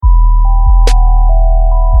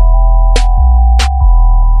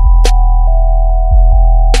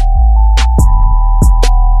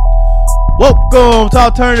Welcome to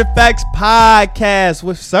Alternative Facts Podcast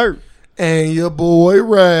with Sir and your boy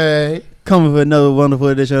Ray. Coming with another wonderful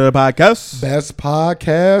edition of the podcast. Best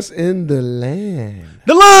podcast in the land.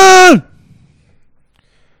 The land!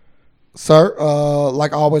 Sir,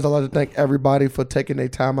 like always, I'd like to thank everybody for taking their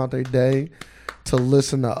time out their day to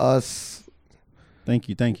listen to us. Thank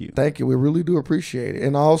you. Thank you. We really do appreciate it.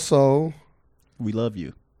 And also, we love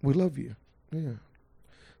you. We love you. Yeah.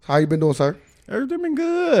 How you been doing, sir? Everything been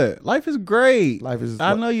good. Life is great. Life is.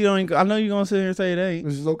 I know you don't. I know you're gonna sit here and say it ain't.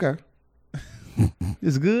 This is okay.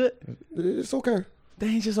 It's good. It's okay.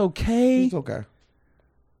 Dang, it's just okay. It's okay.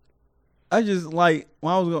 I just like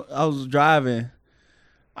when I was driving.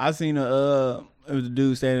 I seen it was a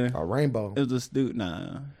dude standing. A rainbow. It was this dude.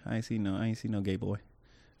 Nah, I ain't seen no gay boy.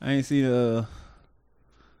 I ain't seen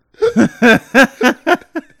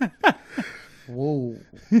Whoa.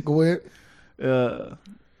 Go ahead.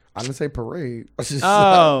 I didn't say parade. I just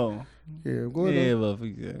yeah, go ahead.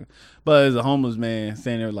 Yeah, but it's a homeless man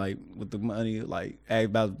standing there like with the money, like ask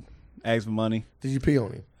for money. Did you pee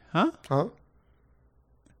on him? Huh?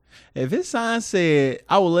 If his sign said,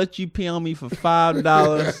 "I will let you pee on me for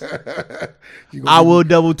 $5," I will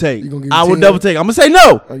double take. I will double take. I'm gonna say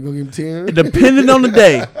no. Are you gonna give him 10? Depending on the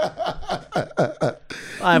day.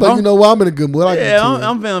 But you know what? I'm in a good mood.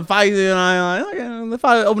 I'm feeling feisty, and if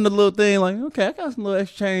I open the little thing, like, okay, I got some little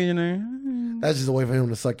extra change in there. That's just a way for him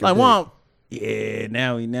to suck your like, dick. well, yeah,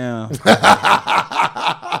 now.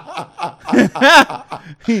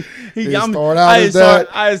 He start out as that.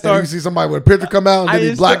 And you see somebody with a picture come out and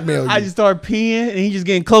then he blackmail you. I just start peeing and he just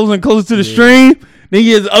getting closer and closer to the stream. Then he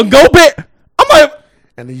gets a go bit. I'm like,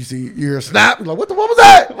 and then you hear a snap. You're like, what was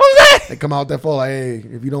that? What was that? They come out that fall like, hey,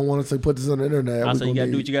 if you don't want us to put this on the internet, I say you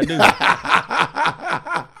gotta do what you gotta do.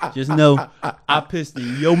 Just know I pissed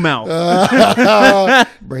in your mouth.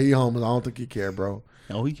 Bro, he homeless. I don't think he care, bro.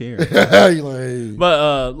 No, he cares. Like, hey.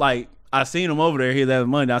 But like I seen him over there. He's having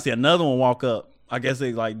money. I see another one walk up. I guess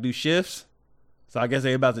they like do shifts, so I guess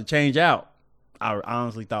they about to change out. I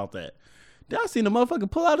honestly thought that. Then I seen the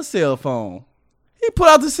motherfucker pull out a cell phone. He put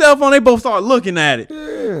out the cell phone. They both started looking at it.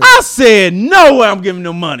 Yeah. I said, no way I'm giving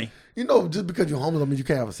them money. You know, just because you're homeless, I mean, you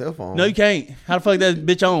can't have a cell phone. No, you can't. How the fuck that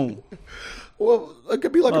bitch on? Well, it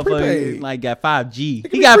could be like a prepaid. Like got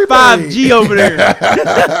 5G. He got 5G over there.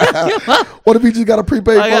 What if he just got a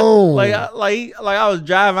prepaid phone? Like I was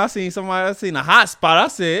driving. I seen a hotspot. I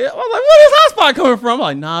was like, where is hotspot coming from? I'm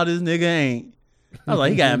like, nah, this nigga ain't. I was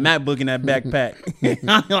like, he got a MacBook in that backpack.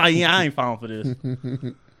 I'm like, yeah, I ain't falling for this.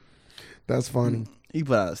 That's funny. He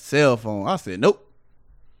put out a cell phone. I said, nope.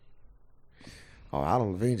 Oh, I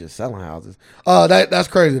don't know if he's just selling houses. That's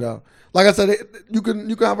crazy though. Like I said, you can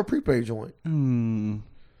have a prepaid joint. I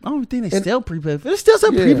don't think they sell prepaid. They still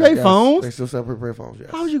sell prepaid phones. They still sell prepaid phones.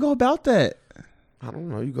 Yes. How would you go about that? I don't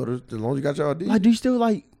know. You go to as long as you got your ID. Like, do you still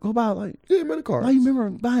go buy minute cards? Like, you remember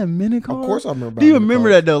buying minute cards? Of course, I remember. Do you remember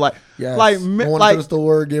that though? Like, yes. Going to the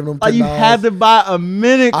store, giving them $10. Like you had to buy a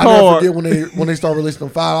minute card. I never forget when they start releasing them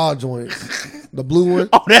 $5 joints. The blue one.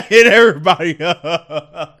 Oh, that hit everybody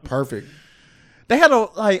up. Perfect. They had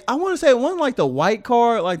I want to say it wasn't like the white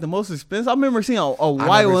card, like the most expensive. I remember seeing a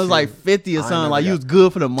white one was like 50 or something. Like you was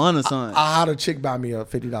good for the month or something. I had a chick buy me a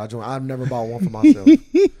 $50 joint. I've never bought one for myself.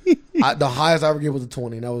 The highest I ever get was a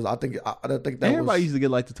 20. That was I think that everybody used to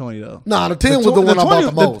get like the 20 though. Nah, the 10 was the one I bought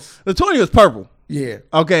the most. The 20 was purple. Yeah.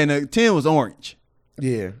 Okay, and the 10 was orange.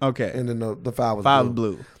 Yeah. Okay. And then the 5 was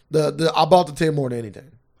blue. I bought the 10 more than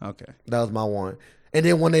anything. Okay. That was my one. And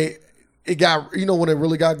then when it got, when it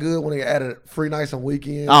really got good, when they added free nights and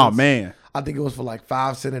weekends. Oh, man. I think it was for like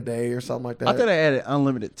 5 cents a day or something like that. I thought they added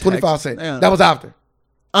unlimited text. 25 cents. Damn. That was after.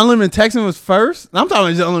 Unlimited texting was first? I'm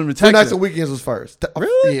talking just unlimited texting. Free nights and weekends was first.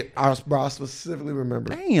 Really? Yeah, I specifically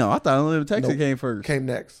remember. Damn, I thought unlimited texting came first. Came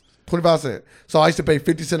next. 25 cents. So I used to pay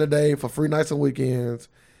 50 cents a day for free nights and weekends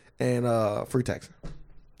and free texting.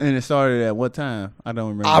 And it started at what time? I don't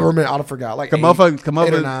remember. I remember. I forgot. Like come over, be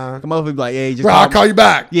like, hey, just bro, I'll call you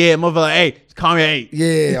back. Yeah, motherfucker, like, hey, just call me at 8.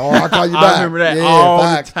 Yeah, or I'll call you back. I remember that all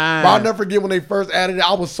the time. But I'll never forget when they first added it.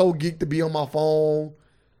 I was so geeked to be on my phone,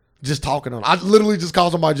 just talking on it. I literally just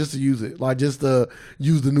called somebody just to use it, like just to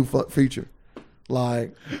use the new feature.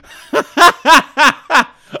 Like,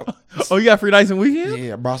 oh, you got free nights and weekends?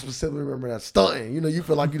 Yeah, bro. I specifically remember that stunting. You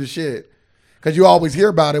feel like you the shit. Because you always hear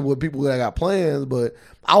about it with people that got plans, but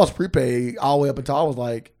I was prepaid all the way up until I was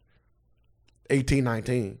like 18,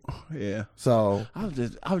 19. Yeah. So I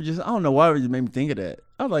don't know why it just made me think of that.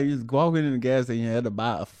 I was like, just walking in the gas station, you had to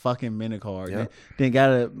buy a fucking minute card. Yep. Then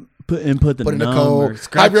gotta put in the code.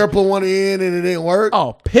 Have you ever put one in and it didn't work?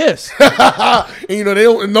 Oh, piss. And they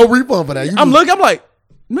don't no refund for that. I'm like,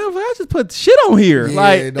 No, I just put shit on here. Yeah,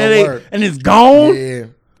 like, it don't work. And it's gone. Yeah,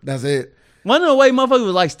 that's it. One of the way motherfuckers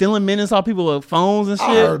was like stealing minutes off people with phones and shit.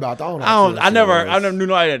 I heard about that. I never knew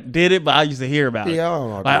nobody that did it, but I used to hear about it. Yeah, I don't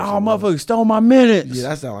know. Like, oh, motherfuckers stole my minutes. Yeah,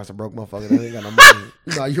 that sounds like some broke motherfucker. They ain't got no money.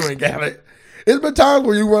 No, you ain't got it. It's been times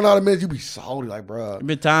where you run out of minutes, you be salty, like, bro. It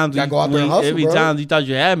been times you gotta go out there and hustle, every bro. times you thought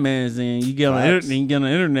you had minutes and you get on the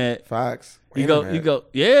internet. Facts. You go,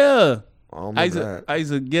 yeah. I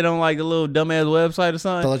used to get on like a little dumbass website or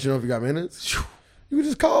something. To let you know if you got minutes. You can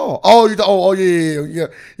just call. Oh, yeah.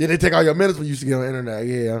 They take all your minutes when you used to get on the internet.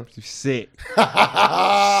 Yeah, sick.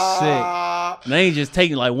 They ain't just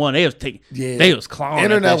taking like one. They was taking. Yeah, they was clawing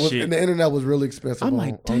internet that shit. And the internet was really expensive. I'm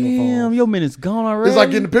like, damn, your minutes gone already. It's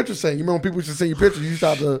like getting the picture sent. You remember when people used to send you pictures? You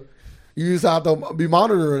used to have to be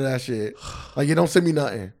monitoring that shit. Like, you don't send me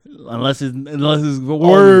nothing unless it's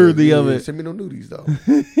worthy of it. Send me no nudies though.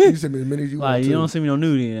 You send me as many as you want. Like, you don't send me no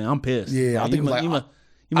nudie, and I'm pissed. Yeah, I think you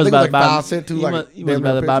must about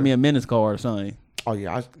buy buy me a minutes card or something. Oh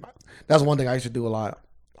yeah, that's one thing I used to do a lot.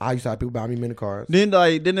 I used to have people buy me minute cards. Didn't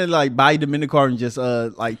they like buy you the minute card and just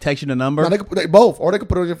like text you the number? No, they both, or they could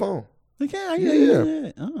put it on your phone.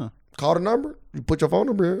 Yeah. Call the number. You put your phone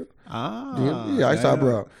number in. Yeah, I used to have,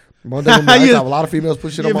 bro. One day, I used to have a lot of females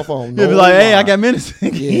put shit on my phone. You'd be like, hey, I got minutes.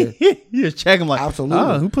 Yeah. You just check them like,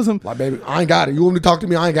 absolutely. Who put some? Like, baby, I ain't got it. You want me to talk to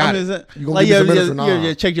me? I ain't got it. You gonna give me some minutes or not?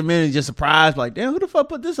 You check your minutes, just surprised, like, damn, who the fuck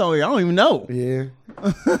put this on here? I don't even know. Yeah.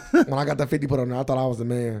 When I got that 50 put on there, I thought I was the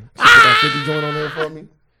man. She put that 50 joint on there for me.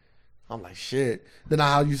 I'm like, shit. Then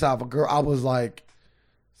I used to have a girl. I was like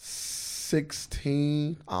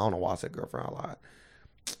 16. I don't know why I said girlfriend. I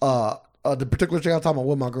lied. The particular chick I was talking about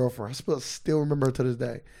with my girlfriend, I still remember her to this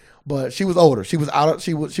day. But she was older. She was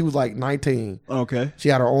she was like 19. Okay. She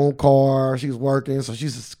had her own car. She was working, so she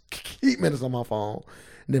used to keep minutes on my phone.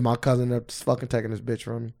 And then my cousin ended up just fucking taking this bitch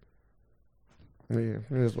from me. Yeah,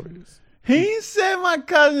 it is what it is. He said my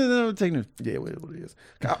cousin ended up taking it. Yeah, it is what it is.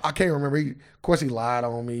 I can't remember. Of course, he lied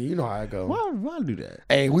on me. You know how it goes. Why do that?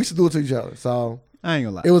 Hey, we used to do it to each other. So I ain't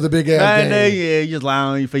gonna lie. It was a big ass game. Yeah, you just lie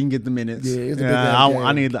on you if you can get the minutes. Yeah, it's a big ass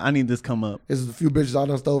game. I need this come up. There's a few bitches I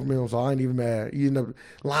done stole from him, so I ain't even mad. You end up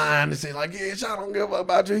lying and saying like, yeah, I don't give a fuck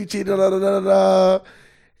about you. He cheated, da da da da.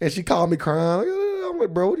 And she called me crying. I'm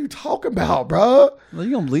like, bro, what are you talking about, bro? Well,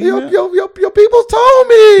 you gonna believe your people told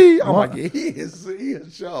me. I'm like, yeah, he is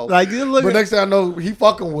show. Like, but next thing I know, he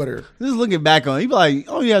fucking with her. Just looking back on it, he be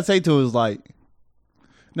like, all you gotta say to her is like,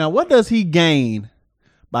 now what does he gain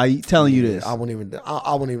by telling you this? I didn't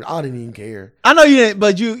even care. I know you didn't,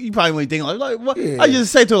 but you probably wouldn't think like what? Yeah. I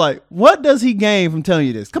just say to her like, what does he gain from telling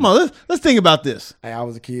you this? Come on, let's think about this. Hey, I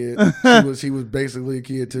was a kid. She was basically a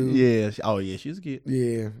kid too. Yeah. Oh yeah, she was a kid.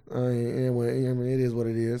 Yeah. I mean, it is what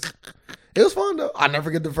it is. It was fun though. I never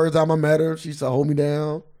forget the first time I met her. She used to hold me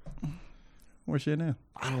down. Where's she at now?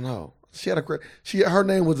 I don't know. She had her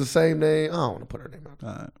name was the same name. I don't want to put her name out there.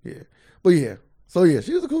 All right. Yeah. But yeah. So yeah,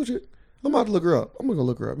 she was a cool chick. I'm about to look her up. I'm gonna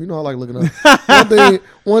look her up. You know I like looking up.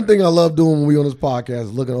 One thing I love doing when we on this podcast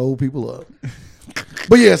is looking old people up.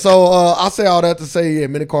 But yeah, so I say all that to say, yeah,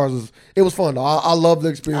 minute cards was fun though. I love the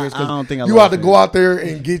experience. I don't think you have to go out there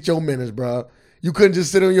and get your minutes, bro. You couldn't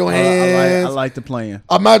just sit on your hands. I like the playing.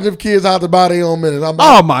 Imagine if kids had to buy their own minutes.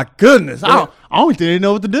 Oh my goodness! I don't think they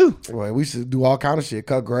know what to do. Well, we should do all kind of shit.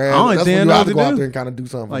 Cut grass. That's when you have to go out there and kind of do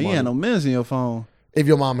something. Like, you had no minutes in your phone. If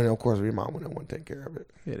your mom and them, of course, your mom wouldn't take care of it.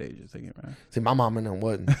 Yeah, they just take it right. See, my mom and them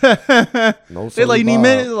wasn't. No, they like, you need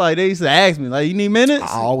minutes? Like, they used to ask me, like, you need minutes?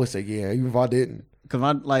 I always say, yeah, even if I didn't.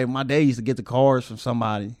 Because my dad used to get the cards from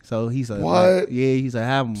somebody. So he said, what? Like, yeah, he used to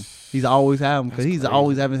have them. He's always have them because he's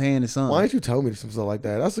always have his hand in something. Why didn't you tell me some stuff like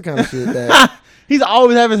that? That's the kind of shit that. He's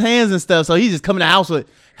always have his hands and stuff. So he's just coming to the house with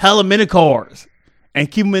hella minute cards and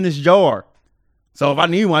keep them in his jar. So if I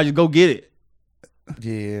need one, I just go get it.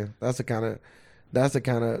 Yeah, that's the kind of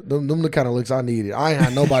them the kind of looks I needed. I ain't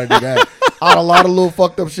had nobody do that. I had a lot of little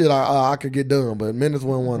fucked up shit I could get done, but minutes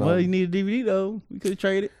wasn't one of them. Well, you need a DVD though. We could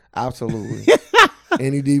trade it. Absolutely.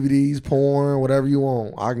 Any DVDs, porn, whatever you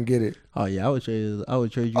want, I can get it. Oh yeah, I would trade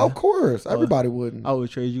you. Of course, everybody wouldn't. I would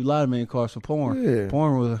trade you a lot of minute cards for porn. Yeah,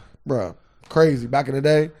 porn was crazy back in the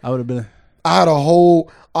day. I would have been. I had a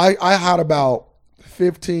whole. I had about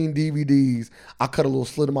 15 DVDs. I cut a little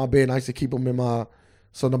slit in my bed, and I used to keep them in my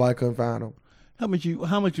so nobody couldn't find them. How much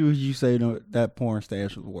would you say that porn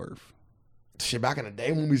stash was worth? Shit, back in the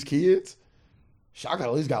day when we was kids, I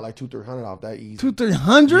at least got like $200-300 off that easy.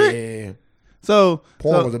 $200-300? Yeah. So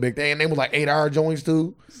porn was a big thing, and they was like 8-hour joints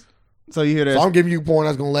too. So you hear that? So I'm giving you porn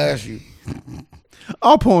that's gonna last you.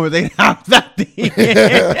 All porn was 8 hours back then.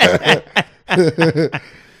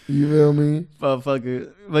 You feel me?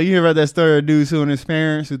 Motherfucker. But you hear about that story of dude suing his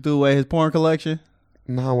parents who threw away his porn collection?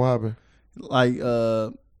 No, what happened? Like,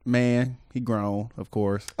 man, he grown, of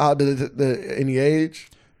course. Any age?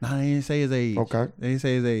 Nah, they didn't say his age. Okay. They didn't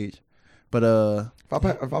say his age. But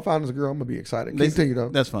if I find this girl, I'm gonna be excited. Continue though.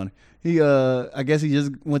 That's funny. He I guess he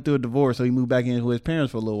just went through a divorce, so he moved back in with his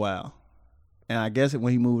parents for a little while. And I guess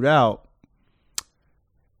when he moved out,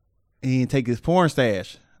 he didn't take his porn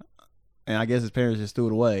stash. And I guess his parents just threw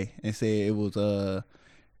it away and said it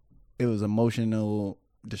was emotional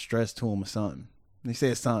distress to him or something. They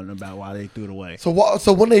said something about why they threw it away. So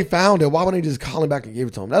when they found it, why wouldn't they just call him back and give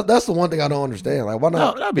it to him? That's the one thing I don't understand. Like, why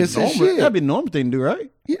not? No, it's his shit. That'd be a normal thing to do, right?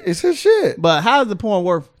 Yeah, it's his shit. But how is the porn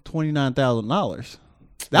worth $29,000?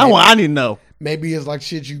 That one I need to know. Maybe it's like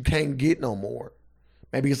shit you can't get no more.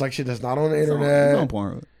 Maybe it's like shit that's not on the internet. On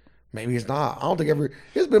Pornhub. Maybe it's not. I don't think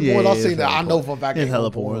it's been porn I've seen that I know for a fact. It's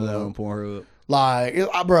hella porn on Pornhub. Like,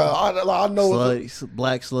 bro, I know.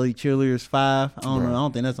 Black Slutty Cheerleaders 5. I don't know. I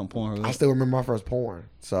don't think that's on Pornhub. I still remember my first porn.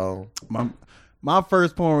 So my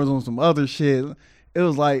first porn was on some other shit. It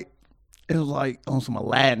was like on some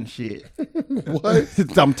Aladdin shit. What?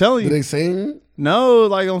 I'm telling you. Did they sing? No,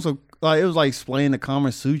 like on some it was like explaining the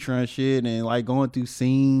Kama Sutra and shit, and like going through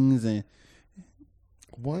scenes and.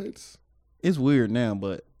 What? It's weird now,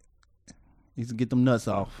 but you can get them nuts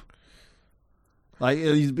off. Like,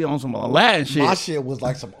 it used to be on some Aladdin shit. My shit was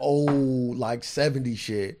like some old, like 70s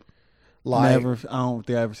shit. Like, I don't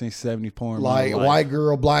think I ever seen 70s porn. Like, white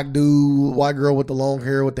girl, black dude, white girl with the long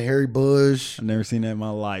hair with the hairy bush. I've never seen that in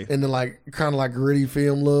my life. And then, like, kind of like gritty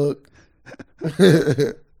film look. But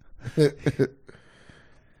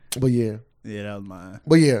yeah. Yeah, that was mine.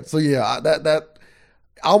 But yeah, so yeah,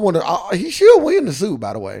 I wonder, he should win the suit,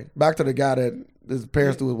 by the way. Back to the guy that his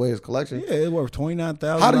parents threw away his collection. Yeah, it's worth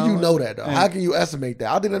 $29,000. How do you know that, though? How can you estimate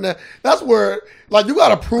that? I didn't know. That's where, like, you got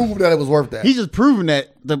to prove that it was worth that. He's just proving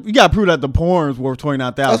that. You got to prove that the porn is worth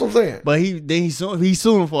 $29,000. That's what I'm saying. But he's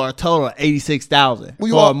suing for a total of $86,000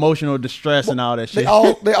 for emotional distress and all that shit.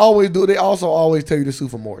 They always do. They also always tell you to sue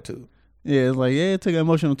for more, too. Yeah, it's like, it took an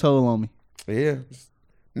emotional toll on me. Yeah.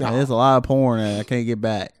 No. There's a lot of porn that I can't get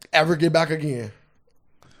back. Ever get back again.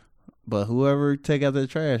 But whoever take out the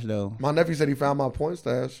trash, though. My nephew said he found my porn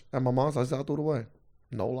stash at my mom's house. I threw it away.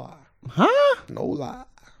 No lie. Huh? No lie.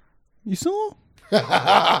 You saw him?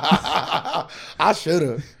 I should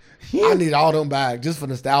have. Yeah. I need all them back just for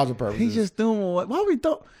nostalgia purposes. He just threw them away. Why we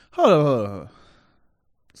throw? Hold on.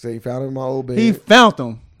 Say he found them in my old bed. He found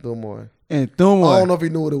them. Threw them away. And threw them away. I don't know if he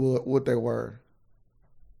knew what they were.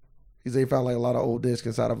 He said he found like a lot of old discs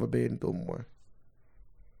inside of a bed and threw them away.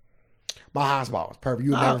 My hot spot was perfect.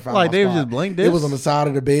 You would never find like my they spot. were just blank discs? It was on the side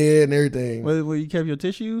of the bed and everything. Where you kept your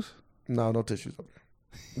tissues? No tissues up there.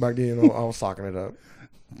 Back then, I was socking it up.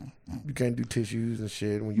 You can't do tissues and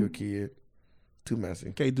shit when you're a kid. Too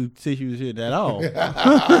messy. Can't do tissues shit at all.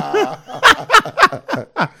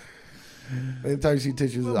 Anytime you see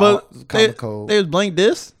tissues, but kind of cold. They was blank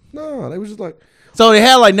discs? No, they was just like. So they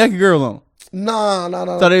had like naked girls on them?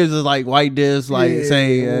 No. So they was just like white discs, like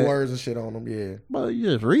saying words and shit on them. Yeah. But you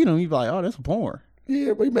just read them, you be like, oh, that's a porn.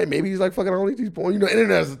 Yeah, but maybe he's like, fucking, I don't need these porn. You know,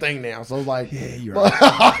 internet's a thing now. So it's like, yeah, you're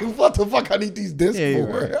right. What the fuck I need these discs for?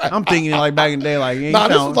 Right. I'm thinking like back in the day, like, this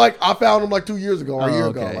was like, I found them like 2 years ago or a year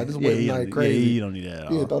ago. Like, this is waiting like crazy. Yeah, you don't need that at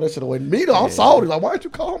all. Yeah, throw that shit away. Me though, I'm salty. Like, why'd you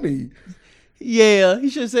call me? Yeah, he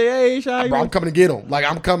should say, hey, Shy. Bro, I'm coming to get him. Like,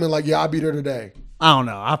 I'm coming, like, yeah, I'll be there today. I don't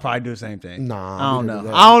know. I'll probably do the same thing. Nah, I don't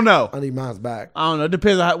know. I need mine back. I don't know. It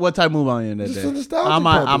depends on what type of move I'm in that Just day. for nostalgia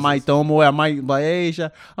I might throw them away. I might be like, hey, Shy.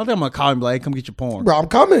 I don't think I'm gonna call him. Like, hey, come get your porn. Bro, I'm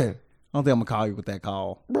coming. I don't think I'm gonna call you with that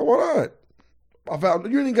call. Bro, why not?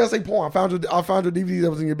 You didn't gotta say porn. I found your DVD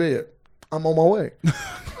that was in your bed. I'm on my way.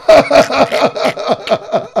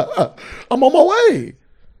 I'm on my way.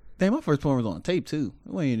 Damn, my first porn was on tape too.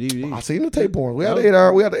 It wasn't DVD. I seen the tape porn. We had the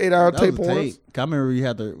 8-hour tape porn. I remember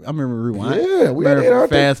I remember rewind. Yeah, we had 8-hour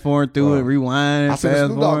tape. Fast forward through it, rewind. I seen the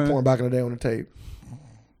Snoop Dogg porn back in the day on the tape.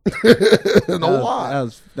 No lie.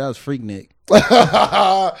 That was Freaknik.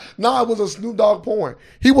 No, it was a Snoop Dogg porn.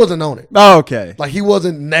 He wasn't on it. Oh, okay. Like he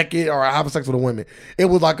wasn't naked or having sex with a woman. It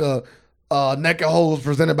was like a naked hoes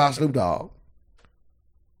presented by Snoop Dogg.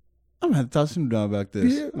 I'm gonna have to talk to Snoop Dogg about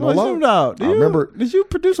this. Yeah, no lie. Snoop Dogg. Did you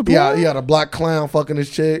produce a porn? Yeah, he had a black clown fucking his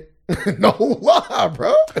chick. No lie,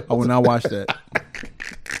 bro. I would not watch that.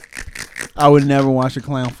 I would never watch a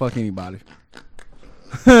clown fuck anybody.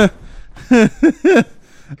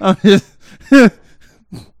 I'm just.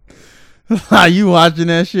 Are you watching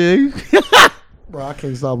that shit? Bro, I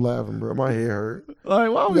can't stop laughing, bro. My head hurt.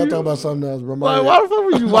 Like, why We would gotta you talk about something else, bro. Like, why the fuck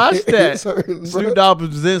would you watch that? Hurting, Snoop Dogg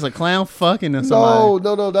presents a clown fucking and somebody.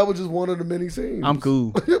 No. That was just one of the many scenes. I'm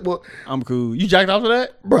cool. Well, I'm cool. You jacked off to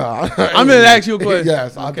that? Bro, I'm gonna ask you a question.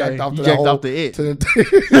 Yes, I jacked off to you that jacked off to it. To the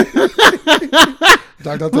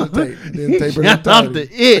jacked off to the tape. Then tape it Jacked off to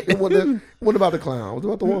it. What about the clown? What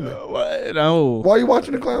about the woman? What? No. Why are you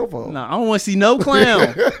watching the clown for? Nah, I don't want to see no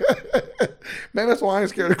clown. Man, that's why I ain't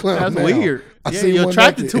scared of clowns. That's now. weird. I Yeah, see you're one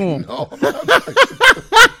attracted naked. to him. No,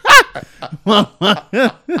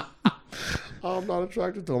 I'm not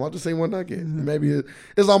attracted to him. I just seen one naked. Maybe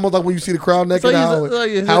it's almost like when you see the crowd naked,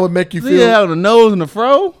 how it make you feel. Yeah, the nose and the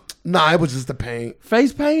fro. Nah, it was just the paint.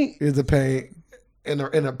 Face paint. It's the paint and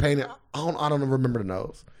the painted. I don't remember the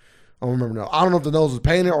nose. I don't remember the nose. I don't know if the nose was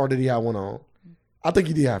painted or did he have one on. I think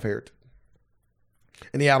he did have hair,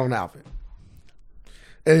 and he had on an outfit.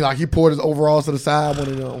 And he poured his overalls to the side. One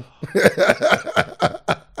of them.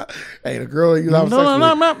 Hey, the girl he was having sex with.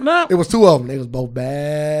 No. It was two of them. They was both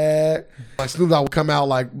bad. Like Snoop Dogg would come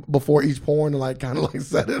out before each porn and kind of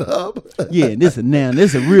set it up. Yeah, this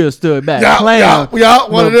is a real story about clown.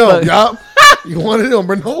 One of them. Yup. You one of them,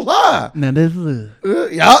 bro. No lie. Now this is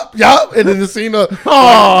yup. And then the scene of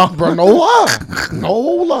bro, no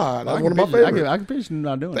lie. That's one of my favorites. I can picture him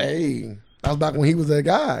not doing it. Hey, that was back when he was that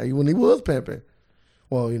guy. When he was pimping.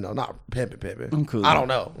 Well, not pimping. I'm cool. I don't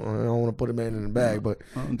know. I don't want to put a man in the bag, but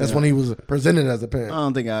that's when he was presented as a pimp. I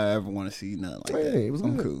don't think I ever want to see nothing like that.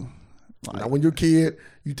 I'm cool. Now, when you're a kid,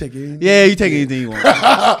 you take anything. Yeah, you take anything you want.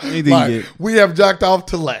 Anything you get. We have jacked off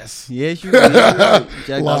to less. Yes, you right.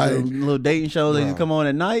 Jacked off to little dating shows that come on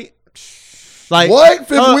at night. Like what? Fifth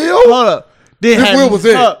Wheel? Hold up. Fifth Wheel was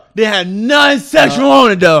it. They had nothing sexual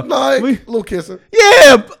on it though. Little kissing.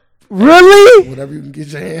 Yeah. Really? Whatever you can get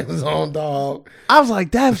your hands on, dog. I was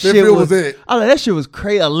like, that Fifth Wheel was it. I was like, that shit was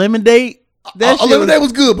crazy. A lemonade. A lemonade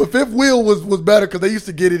was good, but Fifth Wheel was better because they used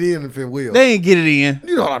to get it in Fifth Wheel. They didn't get it in.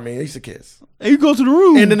 You know what I mean? They used to kiss. And you go to the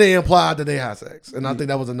room. And then they implied that they had sex. And I think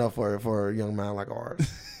that was enough for a young man like ours.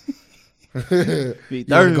 You want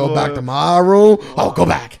to go back to my room? Oh, go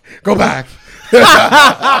back.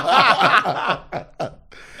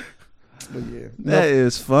 But yeah, that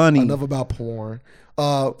is funny. Enough about porn.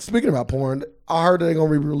 Speaking about porn, I heard they're gonna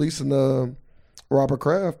be releasing the Robert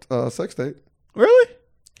Kraft sex tape. Really?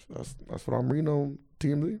 That's what I'm reading on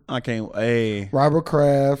TMZ. I can't. Hey, Robert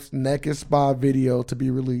Kraft's naked spa video to be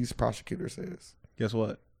released. Prosecutor says. Guess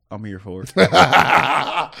what? I'm here for it.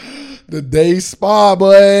 The day spa,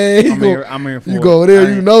 boy. I'm here for it. You go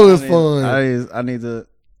there, you know it's fun. I need to.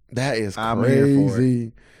 That is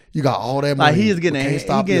crazy. You got all that money. Like he is getting. Can't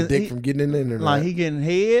stop your dick from getting in there. Like he getting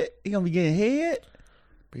head. He gonna be getting head.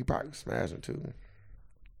 He probably smashing too.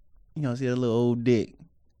 You gonna see that little old dick.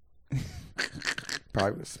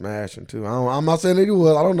 Probably was smashing too. I'm not saying that he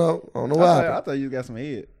was. I don't know. I don't know why. I thought you got some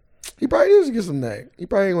head. He probably needs to get some neck. He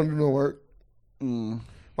probably ain't gonna do no work. I'm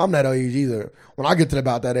that age either. When I get to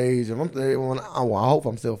about that age, I hope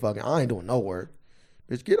I'm still fucking. I ain't doing no work.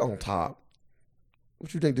 Bitch, get on top.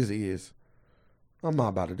 What you think this is? I'm not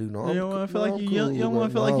about to do no. You don't want to feel like you young. You don't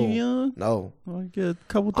want to feel like you young. No. Want to get a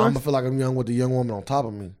couple. I'm gonna feel like I'm young with the young woman on top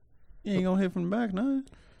of me. You ain't gonna hit from the back, no.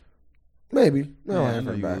 Maybe. No, I might hit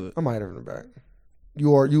from the back. I might hit from the back.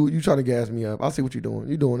 You trying to gas me up? I see what you're doing.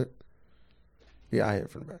 You doing it? Yeah, I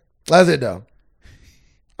hit from the back. That's it though.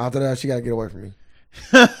 After that, she gotta get away from me.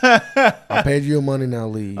 I paid you your money, now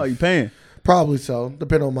leave. Oh, you paying? Probably so.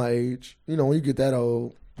 Depending on my age. You know, when you get that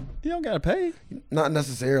old, you don't gotta pay. Not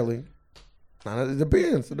necessarily. It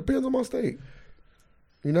depends. It depends on my state.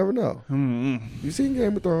 You never know. Mm-hmm. You seen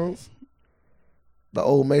Game of Thrones? The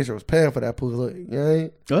old Maester was paying for that pussy. You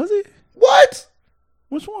ain't? Was he? What?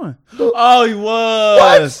 Which one? Oh, he was.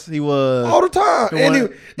 What? He was. All the time.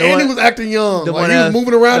 He was acting young. The like he was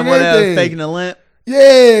moving around and everything. Faking the limp.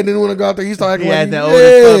 Yeah, and then when I got there, he started acting like he had that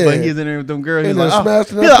older fuck, but he was in there with them girls. He's like,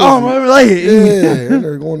 smashing that pussy. I'm related. Yeah, and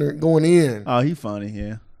they're going in. Oh, he funny,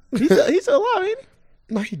 yeah. He's still alive, ain't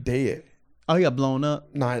he? No, he dead. Oh, he got blown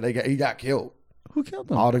up? Nah, he got killed. Who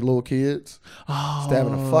killed him? All the little kids. Oh,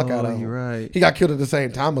 stabbing the fuck out of him. You're right. He got killed at the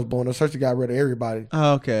same time as Born. The search got rid of everybody.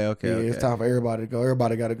 Oh, okay. It's time for everybody to go.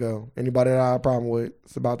 Everybody got to go. Anybody that I have a problem with,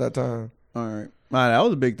 it's about that time. All right. That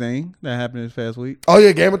was a big thing that happened this past week. Oh,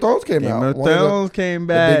 yeah. Game of Thrones came out. Game of Thrones came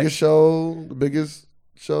back. The biggest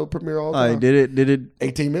show premiere all time. Did it?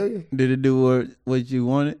 18 million. Did it do what you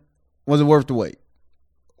wanted? Was it worth the wait?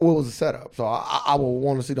 What was the setup? So I would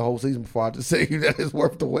want to see the whole season before I just say that it's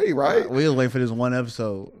worth the wait, right? We'll wait for this one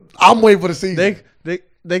episode. I'm waiting for the season.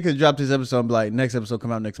 They could drop this episode and be like, next episode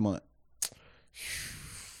come out next month.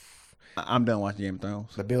 I'm done watching Game of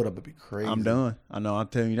Thrones. The build up would be crazy. I'm done. I know. I'm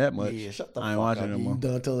telling you that much. Yeah, shut the I ain't fuck watching up. it no more. You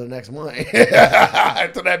done until the next month.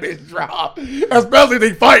 Until that bitch drop. Especially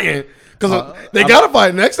they fighting. Because they got to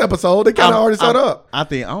fight next episode. They kind of already set up. I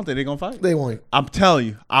don't think they're going to fight. They won't. I'm telling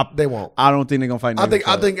you. They won't. I don't think they're going to fight next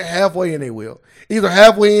I think halfway in they will. Either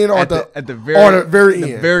halfway in or at the very end.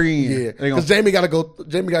 The very end. Yeah. Because Jamie got to go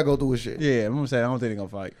through his shit. Yeah, I'm going to say I don't think they're going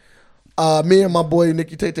to fight. Me and my boy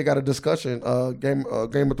Nikki Tate got a discussion. Game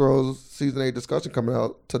of Thrones season 8 discussion coming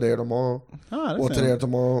out today or tomorrow. Today or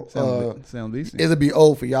tomorrow. Sound decent. It'll be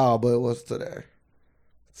old for y'all, but what's today?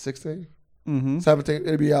 16? Mm-hmm. 17?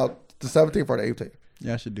 It'll be out the 17th or the 18th.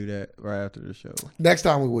 Y'all should do that right after the show. Next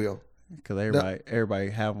time we will. Because everybody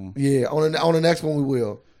have them. Yeah, on the next one we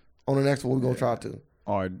will. On the next one we're going to try to.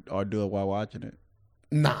 Or do it while watching it.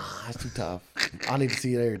 Nah, it's too tough. I need to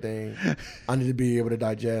see everything. I need to be able to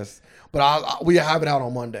digest. But we have it out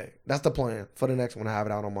on Monday. That's the plan for the next one. I have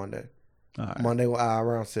it out on Monday. All right. Monday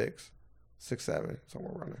around 6, 7,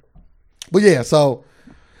 somewhere around there. But yeah, so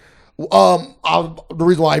the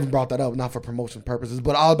reason why I even brought that up, not for promotion purposes,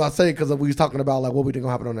 but I was about to say because we was talking about like what we think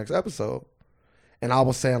gonna happen on the next episode, and I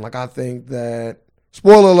was saying like I think that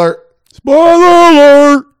spoiler alert.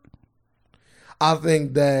 I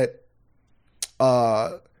think that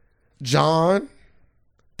Jon,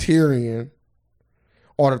 Tyrion,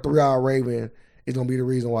 or the 3-Eyed Raven is gonna be the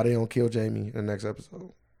reason why they don't kill Jamie in the next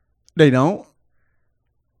episode. They don't.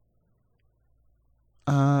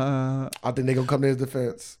 I think they're gonna come to his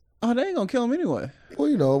defense. Oh, they ain't gonna kill him anyway.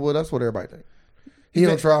 Well, that's what everybody think. He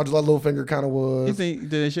on trial just like Littlefinger kind of was. You think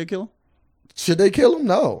they should kill him? Should they kill him?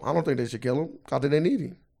 No, I don't think they should kill him. I think they need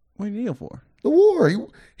him. What do you need him for? The war.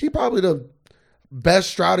 He probably the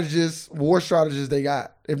best war strategist they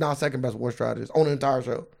got, if not second best war strategist on the entire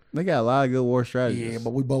show. They got a lot of good war strategies. Yeah,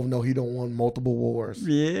 but we both know he don't want multiple wars.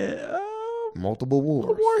 Yeah. Multiple wars.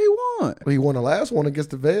 What war he won? He won the last one against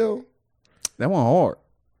the Veil. That one hard.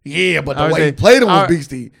 Yeah, but the way he played him was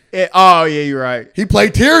beastie. Oh, yeah, you're right. He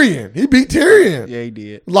played Tyrion. He beat Tyrion. Yeah, he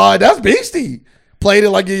did. Like, that's beastie. Played it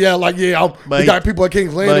like, we got people at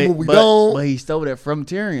King's Landing, but we don't. But he stole that from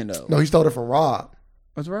Tyrion, though. No, he stole it from Rob.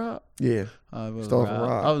 What's Rob? Yeah. Stole it from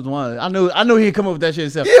Rob. I was one. I knew he'd come up with that shit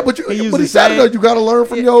himself. Yeah, but he said though, you got to learn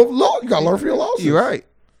from your losses. You're right.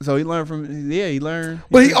 So he learned from, he learned.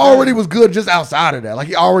 But he already was good just outside of that. Like,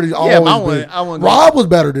 he always Rob was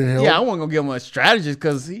better than him. Yeah, I wasn't going to give him a strategist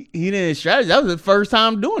because he didn't strategize. That was his first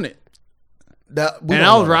time doing it. That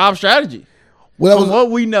was Rob's strategy. Well, from what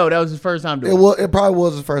we know, that was his first time doing it. It probably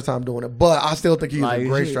was his first time doing it. But I still think he was a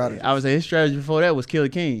great strategist. I would say his strategy before that was kill the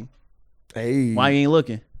king. Hey. Why he ain't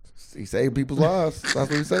looking? He saved people's lives. That's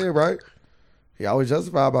what he said, right? He always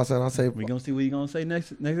justified by saying, we gonna see what he gonna say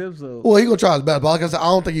next episode. Well, he gonna try his best, but like I said, I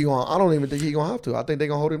don't even think he gonna have to. I think they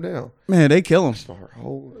gonna hold him down. Man, they kill him.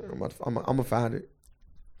 I'm gonna find it.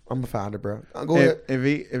 I'm gonna find it, bro. Go ahead.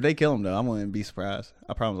 If they kill him though, I wouldn't be surprised.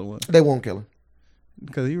 I promise I wouldn't. They won't kill him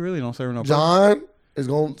because he really don't serve no purpose. Jon is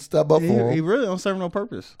gonna step up for him. He really don't serve no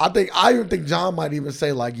purpose. I even think Jon might even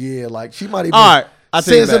say like, yeah, like she might even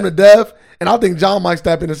sentence him to death, and I think Jon might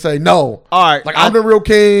step in and say no. All right, like I'm the real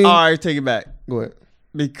king. All right, take it back. Go ahead.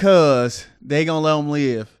 Because they gonna let him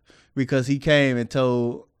live because he came and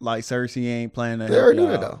told like Cersei ain't planning to. They already knew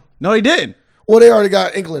that though. No, he didn't. Well, they already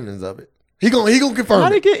got inklings of it. He gonna confirm. How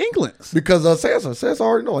they get inklings? Because Sansa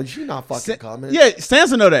already know she not fucking coming. Yeah,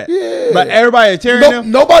 Sansa know that. Yeah, but everybody at Tyrion,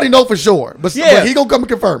 nobody know for sure. But he gonna come and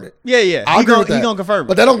confirm it. Yeah. He gonna confirm it.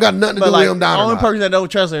 But that don't got nothing to do with him down. The only person that don't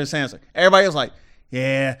trust her is Sansa. Everybody else like,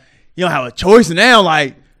 yeah, you don't have a choice now.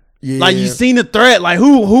 Like you seen the threat. Like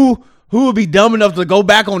who would be dumb enough to go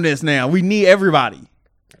back on this now? We need everybody.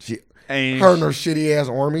 Her and her shitty ass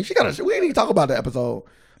army. We didn't even talk about the episode.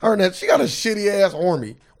 She got a shitty ass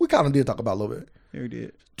army. We kind of did talk about it a little bit. Yeah, we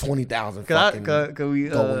did. 20,000 fucking. Could you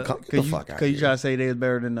try to say they was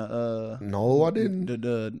better than the? No, I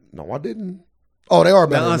didn't. No, I didn't. Oh, they are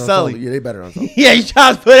better than Unsullied. Yeah, they better than Unsullied. Yeah, you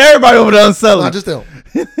try to put everybody over the Unsullied. Not just them.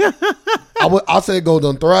 I say go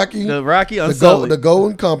Dothraki, Unsullied, the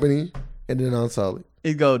Golden Company, and then Unsullied.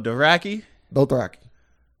 It go Dothraki,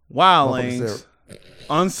 Wildlings,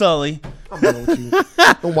 Unsullied. I'm not with you.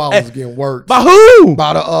 The Wildlings getting worked. By who?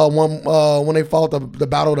 By the when they fought the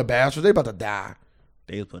Battle of the Bastards, they about to die.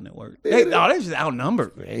 They was putting it work. They just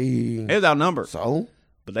outnumbered. Hey. They was outnumbered. So,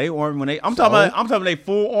 but they army when they. I'm talking about they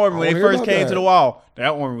full army when they first came to the wall.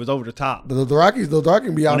 That army was over the top. The Dothraki be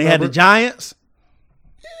outnumbered. When they had the giants.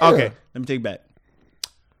 Yeah. Okay, let me take it back.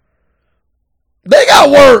 They got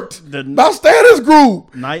worked by Stannis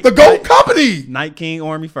Group, the GOAT Company. Night King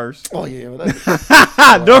Army first. Oh, yeah.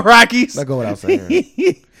 The Rockies. That go without saying.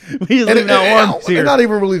 We just leaving out armies here. They're not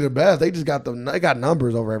even really the best. They just got they got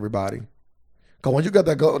numbers over everybody. Because when you got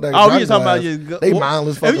that we just talking about they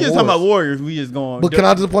mindless fucking If we just talking about Warriors, we just going. But can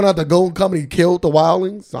I just point out the GOAT Company killed the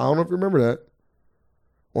Wildlings? I don't know if you remember that.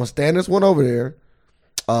 When Stannis went over there.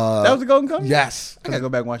 That was the GOAT Company? Yes. I got to go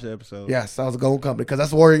back and watch the episode. Yes, that was the GOAT Company. Because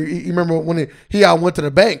that's where you remember when he went to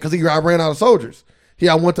the bank because he ran out of soldiers. He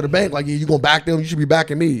went to the bank like, yeah, you gonna back them? You should be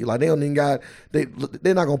backing me. Like they don't even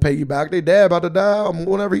they're not gonna pay you back. They dad about to die.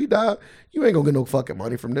 Whenever he died, you ain't gonna get no fucking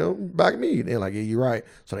money from them. Back me. They're like, yeah, you're right.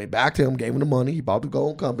 So they backed him, gave him the money. He bought the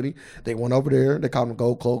GOAT Company. They went over there. They called them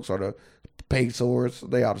gold cloaks or the paid swords.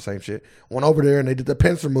 They all the same shit. Went over there and they did the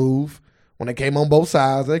pincer move. When they came on both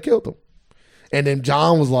sides, they killed them. And then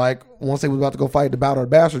John was like, once they was about to go fight the Battle of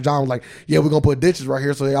the Bastards, John was like, yeah, we're gonna put ditches right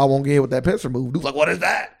here so y'all won't get hit with that pincer move. Dude's like, what is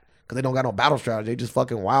that? Because they don't got no battle strategy. They just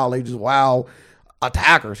fucking wild. They just wild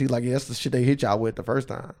attackers. He's like, yeah, that's the shit they hit y'all with the first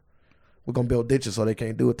time. We're going to build ditches so they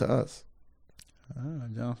can't do it to us.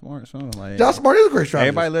 John Smart. Like, John Smart is a great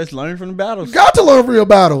strategist. Everybody let's learn from the battles. You got to learn from your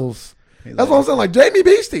battles. That's what I'm saying. Like, Jamie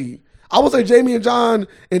Beastie. I would say Jamie and John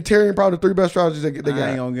and Tyrion probably the three best strategies they got.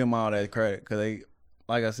 I ain't going to give them all that credit because they,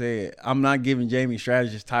 like I said, I'm not giving Jamie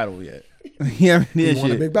strategist title yet. He haven't did shit.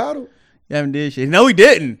 Won a big battle. He haven't did shit. No, he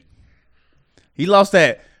didn't. He lost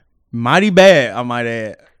that. Mighty bad, I might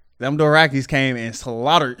add. Them Dorakis came and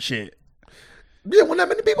slaughtered shit. Yeah, wasn't that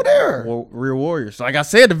many people there. Real warriors. Like I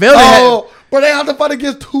said, the Velvet but they have to fight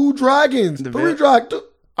against two dragons. Three dragons.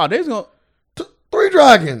 Oh, they's going to... Three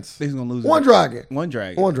dragons. They's going to lose. One dragon. One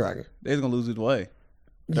dragon. They's going to lose it away.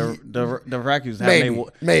 The Dorakis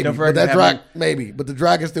maybe. But the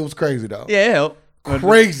dragon still was crazy, though. Yeah, it helped.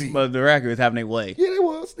 Crazy. But the Dorakis was having their way. Yeah, they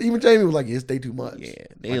was. Even Jamie was like, yes, they too much. Yeah,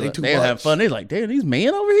 they have fun. They like, damn, these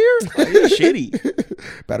men over here? Like, they're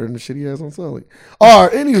shitty. Better than the shitty ass on Sully. All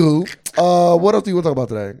right, anywho, what else do you want to talk about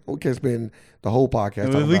today? We can't spend the whole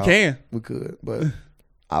podcast talking about. Can. We could, but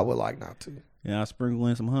I would like not to. Yeah, I'll sprinkle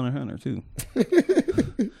in some Hunter too.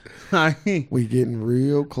 We getting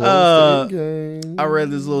real close to the game. I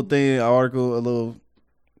read this little thing,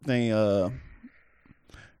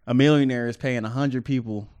 a millionaire is paying 100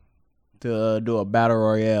 people to do a battle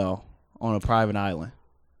royale on a private island.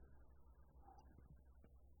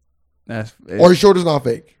 Are you sure it's not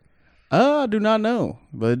fake? I do not know,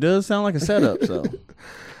 but it does sound like a setup. So,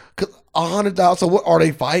 100,000. So, what are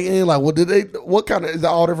they fighting? Like, what did they? What kind of is that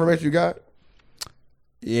all the information you got?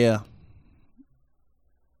 Yeah.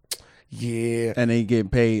 And they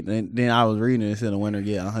get paid. And then I was reading it said the winner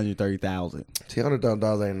get $130,000. See,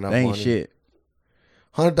 $100,000 ain't enough. They ain't money. Shit.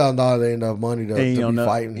 $100,000 ain't enough money to be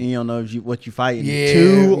fighting. You don't know what you fighting.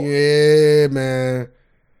 Yeah, man.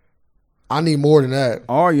 I need more than that.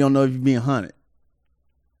 Or you don't know if you're being hunted.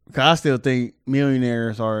 Because I still think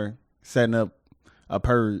millionaires are setting up a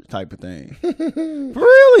purge type of thing.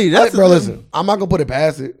 Really? That's bro. Listen, I'm not gonna put it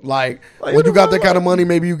past it. Like when you got that kind of money,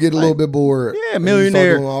 maybe you get a little bit bored. Yeah,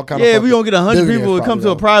 millionaire. Yeah, we gonna get 100 people to come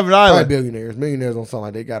to a private island. Billionaires. Millionaires don't sound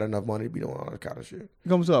like they got enough money to be doing all that kind of shit.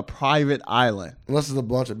 Come to a private island. Unless it's a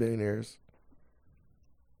bunch of billionaires.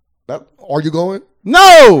 Are you going?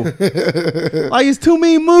 No. Like it's too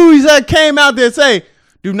many movies that came out that say,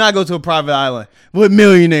 do not go to a private island with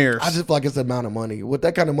millionaires. I just feel like it's the amount of money. With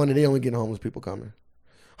that kind of money, they only get homeless people coming.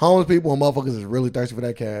 Homeless people and motherfuckers is really thirsty for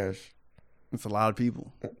that cash. It's a lot of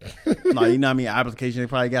people. Like, you know what I mean? Applications they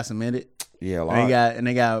probably got submitted. Yeah, a lot. And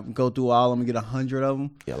they got to go through all of them and get 100 of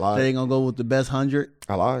them. Yeah, a lot. They ain't going to go with the best 100.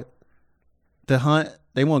 I lied. To hunt,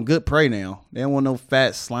 they want good prey now. They don't want no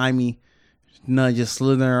fat, slimy, none just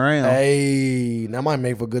slithering around. Hey, that might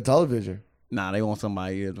make for good television. Nah, they want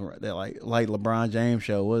somebody that like LeBron James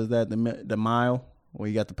show. What is that? The mile where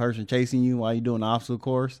you got the person chasing you while you doing the obstacle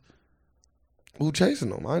course. Who chasing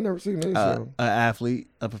them? I ain't never seen that show. An athlete,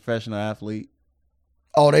 a professional athlete.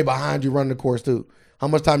 Oh, they behind you running the course too. How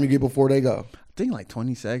much time you get before they go? I think like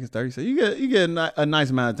 20 seconds, 30 seconds. You get a nice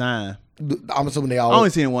amount of time. I'm assuming they all. I only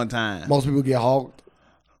seen it one time. Most people get hogged.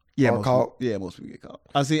 Yeah, most people get caught.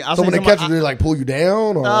 So when they catch you, they like pull you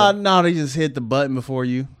down, or no, they just hit the button before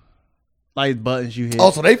you. Like buttons you hit.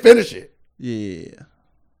 Oh, so they finish it. Yeah.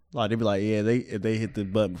 Like they be like, yeah, if they hit the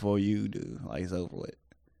button before you do, like it's over with.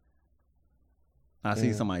 I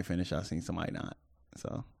seen somebody finish. I seen somebody not.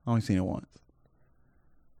 So I only seen it once.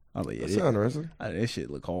 I was like, yeah, that's interesting. This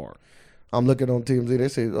shit look hard. I'm looking on TMZ. They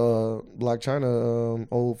say Black China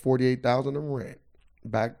owed $48,000 in rent,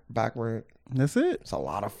 back rent. That's it. It's a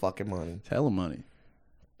lot of fucking money. It's hella money.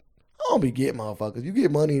 I don't be getting motherfuckers. You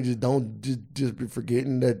get money and just be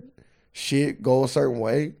forgetting that shit go a certain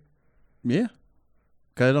way. Yeah.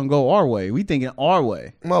 Cause it don't go our way. We thinking our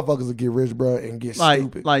way. Motherfuckers will get rich, bro, and get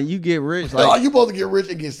stupid. Like you get rich. Like you supposed to get rich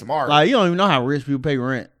and get smart. Like you don't even know how rich people pay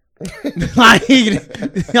rent. Like I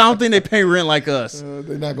don't think they pay rent like us.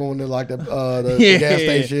 They're not going to like the gas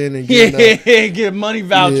station and get a money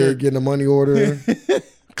voucher. Yeah, getting a money order.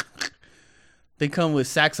 They come with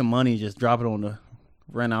sacks of money, just drop it on the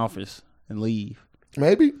rent office and leave.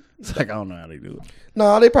 Maybe. It's like I don't know how they do it.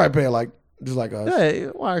 No, they probably pay like just like us.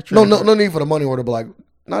 Yeah, wire transfer. No need for the money order, but like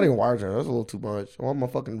not even wire transfer. That's a little too much. I want my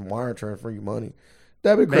fucking wire transfer you money.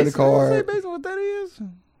 Debit, credit card. Based on what that is.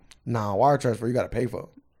 Nah, wire transfer you got to pay for.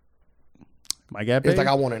 Might get paid. It's like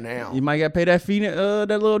I want it now. You might got to pay that fee, that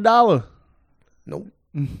little $1. Nope.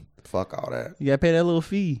 Fuck all that. You got to pay that little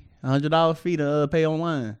fee, $100 fee to pay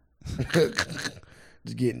online.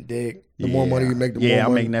 Just getting dick. The more money you make, the more money.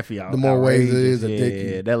 I'm making that fee out. The more ways it is a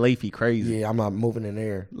dick. Yeah, that late fee crazy. Yeah, I'm not moving in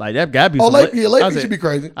there. Like that gotta be. Late fee should be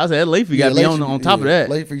crazy. I said that late fee gotta be on top of that.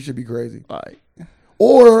 Late fee should be crazy. Like,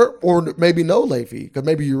 or maybe no late fee because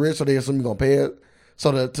maybe you're rich, so they assume you're gonna pay it.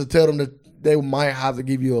 So to tell them that they might have to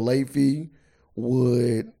give you a late fee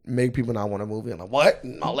would make people not want to move in. Like, what?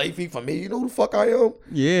 No late fee for me? You know who the fuck I am?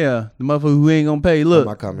 Yeah, the motherfucker who ain't gonna pay. Look, I'm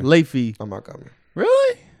not coming. Late fee. I'm not coming.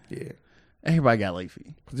 Really? Yeah. Everybody got late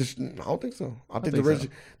fee. I don't think so. I think the rich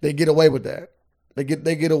they get away with that. They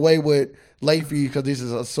get away with late fee because this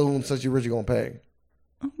is assumed since you're rich you're gonna pay.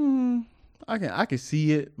 I can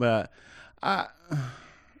see it, but I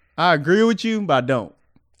agree with you, but I don't.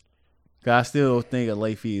 Cause I still think a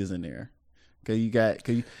late fee is in there. Cause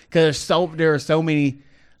there are so many.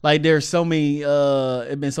 It's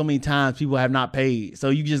been so many times people have not paid, so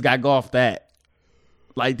you just got to go off that.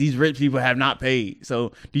 Like these rich people have not paid,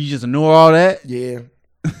 so do you just ignore all that? Yeah,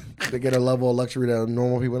 they get a level of luxury that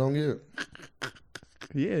normal people don't get.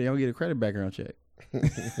 Yeah, they don't get a credit background check.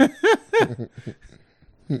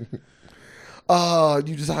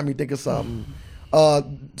 You just had me think of something.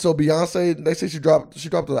 So Beyonce, they say she dropped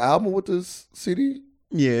the album with this CD.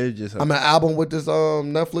 Yeah, it's just an album with this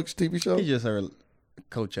Netflix TV show. It's just her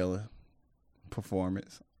Coachella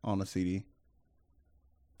performance on a CD.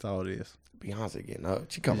 That's all it is. Beyonce getting up.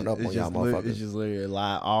 She coming up on y'all motherfuckers. It's just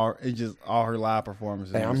literally it's just all her live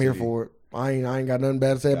performances. Hey, I'm here for it. I ain't got nothing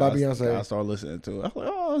bad to say about Beyonce. I started listening to it. I was like,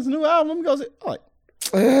 oh, it's a new album. Let me go see. I'm like,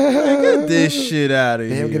 get this shit out of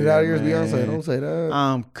here. Damn, get it out of here, Beyonce. Don't say that.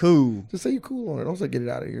 I'm cool. Just say you cool on it. Don't say get it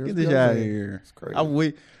out of here. Get this out of here. It's crazy.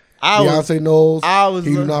 Beyonce knows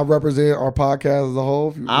he do not represent our podcast as a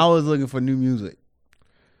whole. I was looking for new music.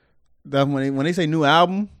 That's when they say new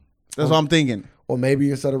album, that's what I'm thinking. Or maybe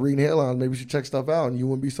instead of reading headlines, maybe you should check stuff out and you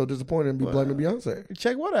wouldn't be so disappointed and be blaming Beyonce.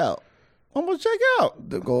 Check what out? I'm going to check out.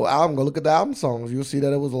 Go look at the album songs. You'll see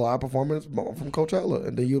that it was a live performance from Coachella.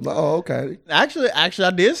 And then you'll be like, oh, okay. Actually,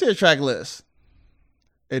 I did see a track list.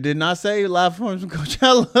 It did not say live performance from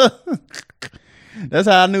Coachella. That's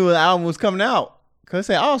how I knew the album was coming out. Because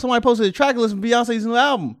they said, somebody posted a track list of Beyonce's new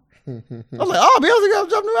album. I was like, Beyonce got to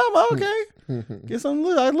drop a new album. Okay. Get something to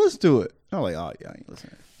listen. I listened to it. I was like, yeah, I ain't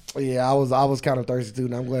listening. Yeah, I was kind of thirsty too,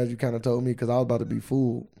 and I'm glad you kind of told me because I was about to be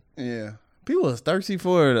fooled. Yeah, people was thirsty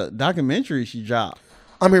for the documentary she dropped.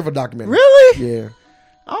 I'm here for documentary. Really? Yeah.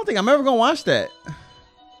 I don't think I'm ever gonna watch that.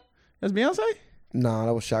 That's Beyonce? Nah,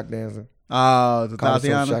 that was Shaq dancing. Oh, the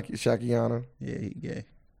Tatiana. Shakiana. Yeah, he gay.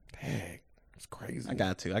 Dang, it's crazy. I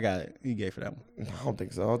got it. He gay for that one. I don't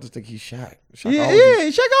think so. I just think he's Shaq. Shaq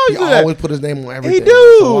always do that. He always put his name on everything. He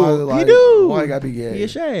do. So he do. Why he gotta be gay? He a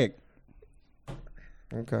Shaq.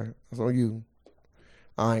 Okay, that's on you.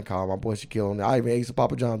 I ain't called my boy Shaquille O'Neal. I even ate some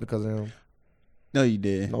Papa John's because of him. No, you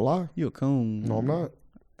did. No lie. You a coon. No, I'm not.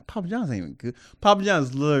 Papa John's ain't even good. Papa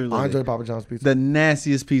John's literally. I enjoy Papa John's pizza. The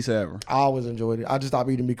nastiest pizza ever. I always enjoyed it. I just stopped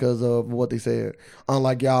eating because of what they said.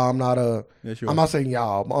 Unlike y'all, I'm not a. Yes, I'm not saying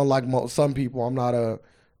y'all. Unlike some people, I'm not a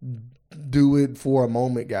do it for a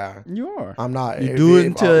moment guy. You are. I'm not. You do it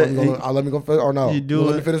until. Let me go finish or no? You do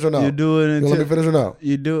let me finish or no? You do it until. Let me finish or no?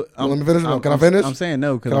 You do it. Let me finish or no? Can I finish? I'm saying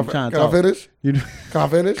no because I'm trying to talk. Can I finish? You do. Can I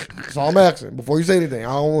finish? That's all I'm asking. Before you say anything,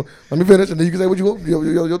 let me finish, and then you can say what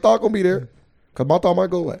your thought gonna be there. Because my thought might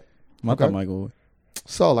go away. My thought might go away.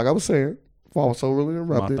 So, like I was saying, before I was so really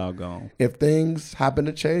interrupted. My thought gone. If things happen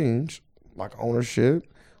to change, like ownership,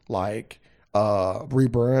 like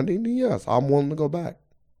rebranding, then yes, I'm willing to go back.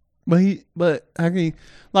 But how can he,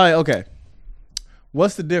 like, okay.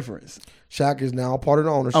 What's the difference? Shaq is now part of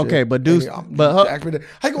the ownership. Okay, but how you gonna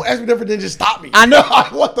ask me different than just stop me? I know.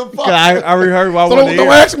 What the fuck? I already heard what I wanted to hear. Don't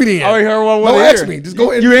ask me then. I already heard what I wanted to hear. Don't ask me. Just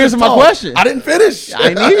go ahead. You answer my question. I didn't finish.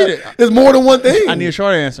 I needed it. There's more than one thing. I need a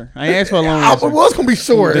short answer. I ain't asked for a long answer. It was gonna be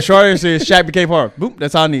short. The short answer is Shaq became part. Boop.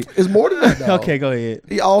 That's all I need. It's more than that, though. Okay, go ahead.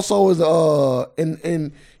 He also is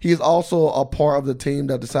and he is also a part of the team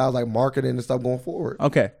that decides like marketing and stuff going forward.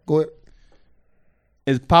 Okay, go ahead.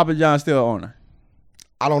 Is Papa John still owner?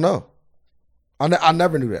 I don't know. I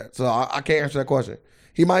never knew that, so I can't answer that question.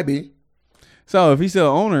 He might be. So if he's still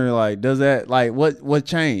owner, like, does that like what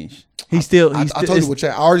changed? I told you what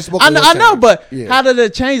changed. I already spoke. I know, but how did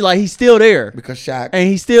it change? Like he's still there because Shaq, and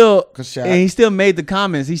he still made the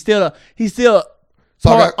comments. He still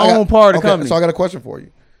part of the company. So I got a question for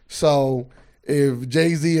you. So if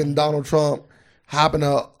Jay-Z and Donald Trump happen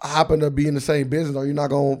to be in the same business, are you not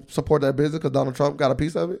going to support that business because Donald Trump got a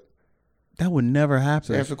piece of it? That would never happen.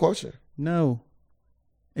 So answer the question. No.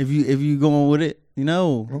 If you going with it,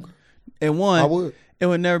 okay. And one, I would. It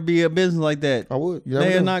would never be a business like that. I would.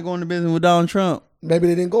 They are not going to business with Donald Trump. Maybe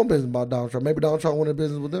they didn't go in business about Donald Trump. Maybe Donald Trump went in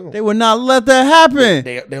business with them. They would not let that happen.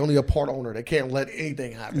 They only a part owner. They can't let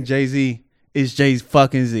anything happen. Jay-Z is Jay's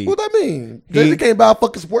fucking Z. What that mean? Jay-Z can't buy a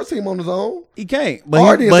fucking sports team on his own. He can't.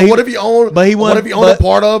 What if he owned a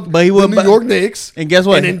part of the New York Knicks? And guess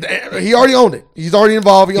what? And he already owned it. He's already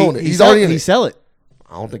involved. He owned it. He's already in it. He sell it.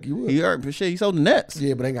 I don't think he would. He sold the Nets.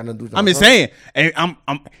 Yeah, but ain't got nothing to do with that. I'm just saying. And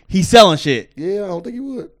he's selling shit. Yeah, I don't think he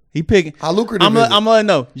would. He picking. How lucrative I'm gonna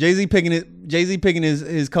know. Jay-Z picking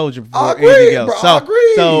his culture before I agree, anything else. Bro, I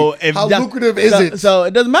agree. So how lucrative is it? So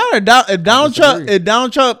it doesn't matter. If Donald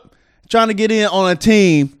Trump trying to get in on a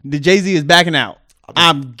team, the Jay-Z is backing out.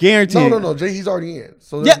 I'm guaranteed. No. Jay-Z's already in.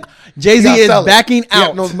 So yeah, Jay-Z is backing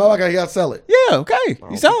out. No, he got to sell it. Yeah, okay.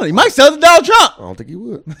 He's selling it. He might sell to Donald Trump. I don't think he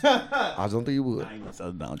would. I just don't think he would. I ain't gonna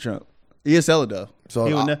sell to Donald Trump. He'll sell it though. So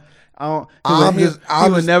he would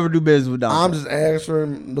never do business with Donald Trump. I'm just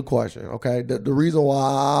answering the question, okay? The reason why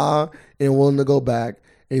I am willing to go back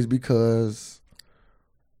is because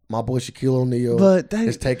my boy Shaquille O'Neal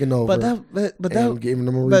is taking over and giving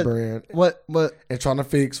them a rebrand. And trying to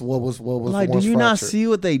fix what was like, once do you fractured. not see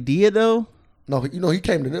what they did though? No, he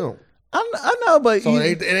came to them. I know, but so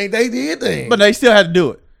it ain't they did thing. But they still had to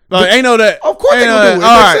do it. Like, ain't no that. Of course they gonna do it.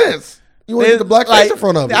 It makes sense. You want to get the black face in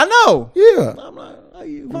front of it. I know. Yeah.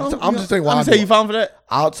 I'm just saying why. I'm saying you falling for that?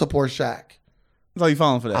 I'll support Shaq. So you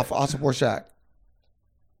falling for that? I'll support Shaq.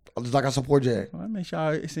 Just like I support Jay. Well, I make sure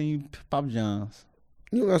I send you Papa John's.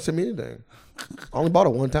 You don't gotta send me anything. I only bought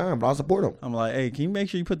it one time, but I'll support him. I'm like, hey, can you make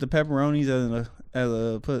sure you put the pepperonis as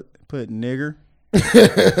a put nigger?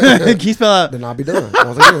 Can you spell out? Then I'll be done.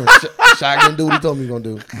 Once again, Shaq didn't do what he told me he was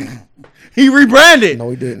gonna do. He rebranded. No,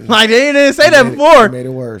 he didn't. Like they didn't say that before. He made it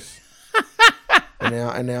worse.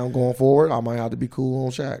 and now I'm going forward. I might have to be cool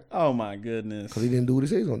on Shaq. Oh my goodness! Because he didn't do what he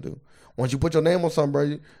said he was gonna do. Once you put your name on something,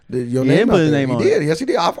 bro, your he name put his name on it. He did. Yes, he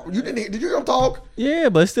did. You didn't. Did you hear him talk? Yeah,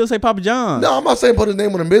 but it still say Papa John. No, I'm not saying put his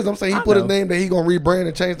name on the business. I'm saying he put his name that he gonna rebrand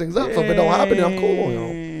and change things up. So if it don't happen, then I'm cool on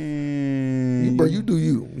him. Bro, you do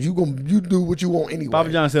you. You do what you want anyway. Papa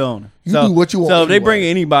John still owner. You do what you want. So if they bring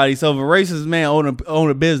anybody, so if a racist man own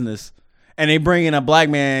a business, and they bring in a black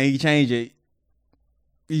man, and he change it.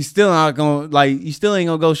 You still not gonna you still ain't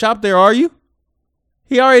gonna go shop there, are you?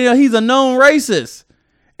 He already know he's a known racist.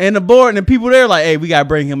 And the board and the people there like, hey, we gotta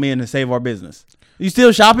bring him in to save our business. You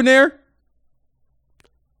still shopping there?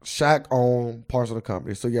 Shaq owned parts of the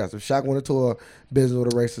company. So yes, if Shaq went into a business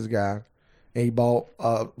with a racist guy and he bought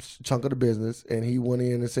a chunk of the business and he went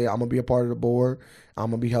in and said, I'm gonna be a part of the board, I'm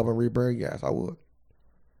gonna be helping rebrand, yes, I would.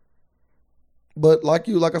 But like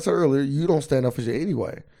I said earlier, you don't stand up for shit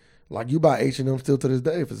anyway. Like you buy H&M still to this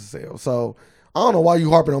day if it's a sale. So I don't know why you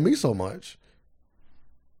harping on me so much.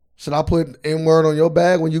 Should I put N-word on your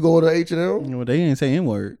bag when you go to H&M? Well, they didn't say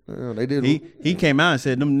N-word. Yeah, they did. He came out and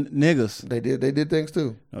said them niggas. They did things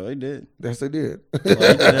too. Oh, they did. Yes, they did. Well, they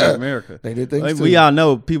did that in America. They did things too. We all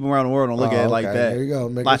know people around the world don't look at it like that. There you go.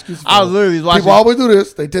 Make excuses. I was literally watching. People always do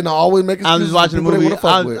this. They tend to always make excuses. I was watching the movie.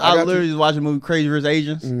 I literally was watching the movie Crazy Rich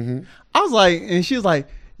Asians. Mm-hmm. I was like, and she was like,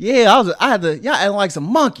 yeah, y'all acting like some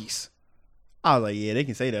monkeys. I was like, yeah, they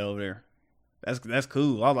can say that over there. That's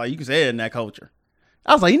cool. I was like, you can say it in that culture.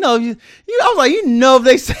 I was like, I was like, if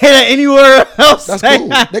they say that anywhere else, that's cool.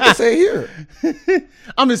 They can say it here.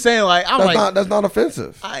 I'm just saying, that's not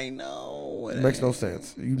offensive. I know. It makes no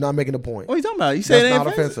sense. You're not making a point. What are you talking about? You say that's it ain't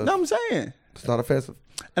not offensive. No, I'm saying it's not offensive.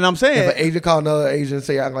 And I'm saying if an Asian called another Asian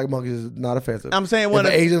say act like monkeys is not offensive. I'm saying when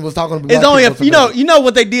an Asian was talking to it's only you know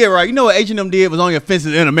what they did, right? You know what H&M did was only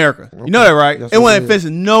offensive in America. Okay. You know that, right? It wasn't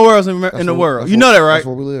offensive nowhere else in the world. You know that, right? That's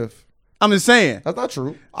where we live. I'm just saying. That's not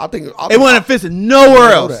true. I think it wasn't offensive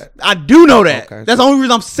nowhere else. I do know that. Okay, that's the only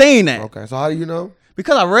reason I'm saying that. Okay, so how do you know?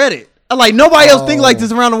 Because I read it. I'm like, nobody else think like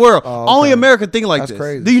this around the world. Only America think like this.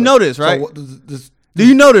 Crazy. Do you know this, right? So do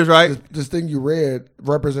you know this, right? This thing you read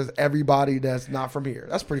represents everybody that's not from here.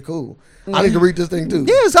 That's pretty cool. I need to read this thing too.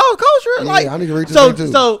 Yeah, it's all culture. Like, I need to read this thing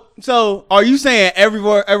too. So are you saying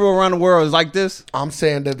everywhere around the world is like this? I'm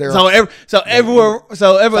saying that there. Everywhere.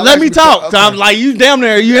 Let me talk. Okay. So I'm like, you damn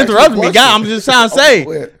near you interrupted me, guy. I'm just trying to say.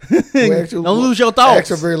 Don't lose your thoughts.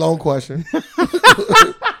 Ask a very long question.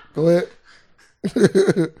 Go ahead.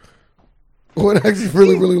 Well, actually,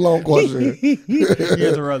 really, really long question. You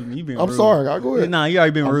interrupted me. You being rude. I'm sorry. I'll go ahead. Nah, you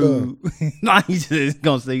already been rude. Nah, you just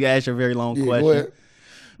gonna say you ask a very long question. Go ahead.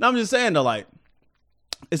 No, I'm just saying though, like,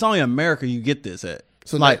 it's only America you get this at.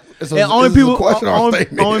 So like, only people.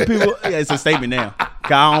 Yeah, it's a statement now. I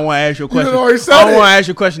don't want to ask you a question. I don't want to ask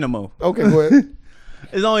you a question no more. Okay, go ahead.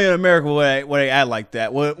 It's only in America where they act like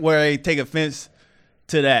that, where they take offense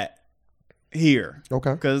to that. Here,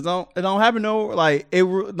 okay, because it don't happen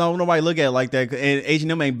nobody look at it like that, and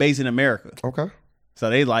H&M ain't based in America, okay, so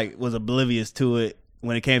they like was oblivious to it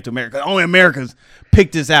when it came to America. Only Americans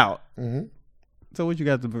picked this out. Mm-hmm. So what you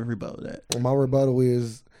got to rebuttal that? Well, my rebuttal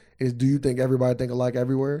is do you think everybody think alike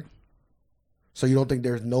everywhere? So you don't think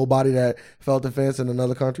there's nobody that felt offense in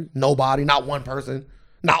another country? Nobody, not one person.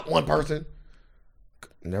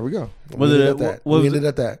 And there we go. We ended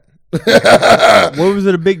at that. What was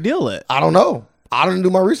it a big deal at? I don't know. I didn't do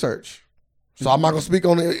my research, so I'm not gonna speak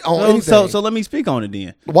on it. Anything. So let me speak on it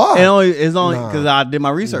then. Why? It's only because I did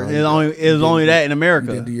my research. It was only that in America.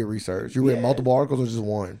 You didn't do your research. You read multiple articles or just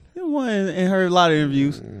one? One and heard a lot of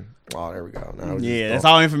interviews. Oh, there we go. Now that's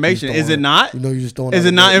all information. Is it not? You know, you're just throwing. Is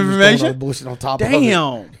it not information? Bullshit on top Damn.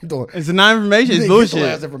 of it. Is it not information? It's bullshit.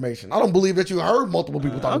 That's information. I don't believe that you heard multiple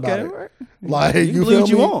people talk about it. Right. Like you believe what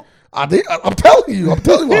you want. I did. I'm telling you. What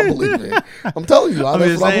I believe in. I'm telling you.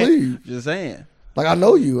 That's what I believe. Just saying. Like, I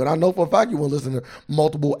know you, and I know for a fact you won't listen to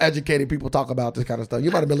multiple educated people talk about this kind of stuff.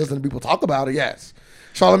 You might have been listening to people talk about it, yes.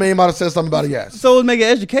 Charlamagne might have said something about it, yes. So let's make it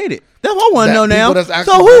educated. That's what I want to know now. I'm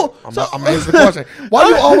asking the question. Why do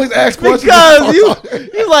you always ask questions? Because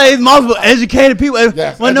you like multiple educated people.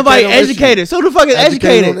 Yes, when nobody educated. So who the fuck is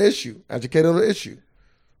educated? Educated on the issue.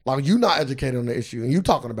 Like, you not educated on the issue, and you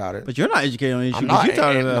talking about it. But you're not educated on the issue. You talking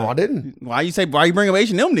about it. No, I didn't. Why you bring up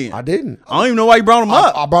H&M then? I didn't. I don't even know why you brought them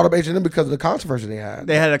up. I brought up H&M because of the controversy they had.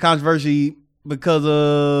 They had a controversy because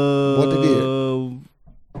of what they did.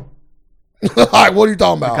 All right, what are you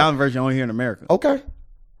talking about? The controversy only here in America. Okay.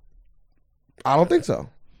 I don't think so.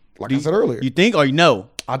 I said earlier. You think or you know?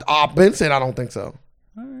 I've been saying I don't think so.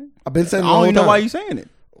 All right. I've been saying. I don't even know why you saying it.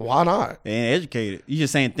 Why not? They ain't educated. You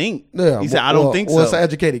just saying think. Yeah. You said I don't think so. Well, it's an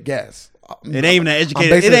educated guess. It ain't even an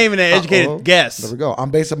educated guess. There we go. I'm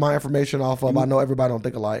basing my information off of I know everybody don't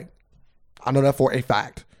think alike. I know that for a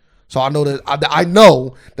fact. So I know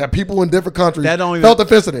that people in different countries felt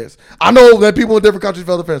offense to this. I know that people in different countries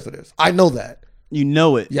felt offense to this. I know that. You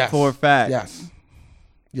know it for a fact. Yes,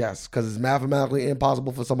 because it's mathematically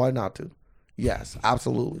impossible for somebody not to. Yes,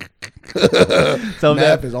 absolutely. So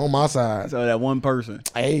math is on my side. So that one person.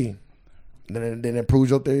 Hey, then it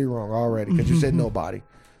proves your theory wrong already because you said nobody.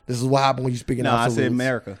 This is what happened when you speak in absolutes. I said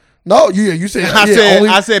America. No, you said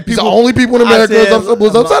I said people. The only people in America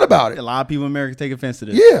was upset about it. A lot of people in America take offense to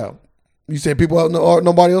this. Yeah. You said people or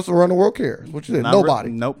nobody else around the world cares. What you said?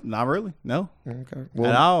 Nobody. Nope, not really. No. Okay.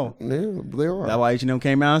 At all. Yeah, they are. That's why H&M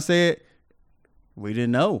came out and said we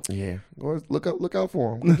didn't know. Yeah. Look out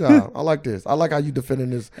for them. Good job. I like this. I like how you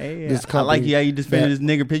defending this. This company. I like how you defending this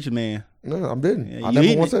nigger picture man. No, I'm didn't. Yeah, I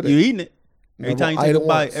never once said it. You eating it. Every time you take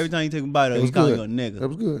a bite, you call you a nigga. That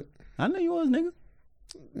was good. I know you was, nigga.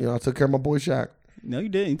 You know, I took care of my boy Shaq. No, you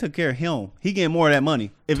didn't. You took care of him. He getting more of that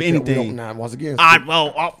money, if anything. Once again.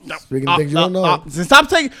 Speaking of things you don't know. Stop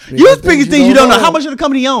taking. You speaking things you don't know. How much of the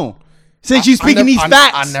company he own? Since you speaking these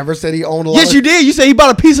facts. I never said he owned a lot. Yes, you did. You said he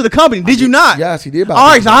bought a piece of the company. Did you not? Yes, he did. All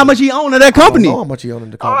right, so how much he owned of that company? I don't know how much he owned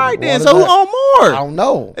of the company. All right, then. So who owned more? I don't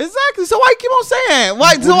know. Exactly. So why you keep on saying?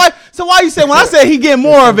 So why you say when I said he get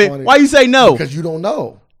more of it? Why you say no? Because you don't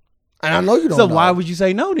know. And I know you don't know. So why would you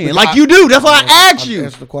say no then? Like you do. That's why I asked you. I'll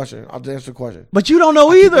answer the question. But you don't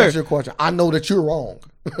know either. Answer your question. I know that you're wrong.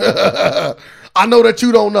 I know that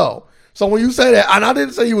you don't know. So when you say that, and I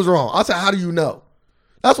didn't say you was wrong. I said, how do you know?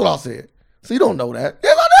 That's what I said. So you don't know that.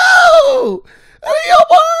 Yes, I know.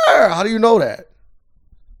 How do you know that?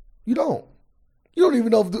 You don't. You don't even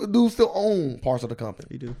know if dudes still own parts of the company.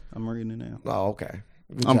 He do. I'm reading it now. Oh, okay.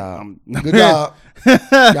 Good job. Good job.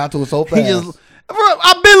 Got to it so fast.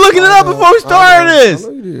 I've been looking it up before we started this. I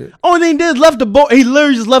know you did. Only thing he did is left the board. He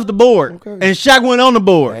literally just left the board. Okay. And Shaq went on the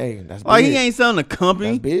board. Hey, that's like big. he ain't selling the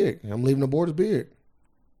company. That's big. I'm leaving the board as big.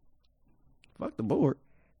 Fuck the board.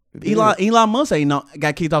 Elon Musk ain't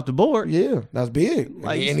got kicked off the board. Yeah, that's big.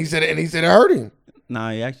 Like, and he said it hurt him.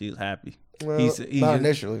 Nah, he actually was happy. Well, not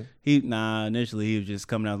initially. Initially he was just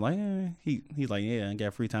coming out like, he's like, yeah, I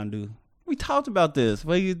got free time to do. We talked about this.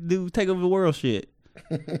 What you do? Take over the world shit.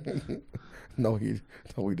 No,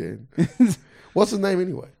 we didn't. What's his name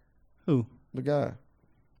anyway? Who? The guy.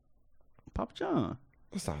 Papa John.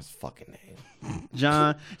 That's not his fucking name.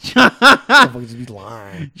 John. Just be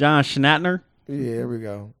lying. John Schnatter. Yeah, there we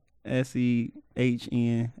go. SEHNATTER.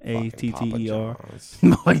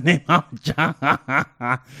 My name Papa John.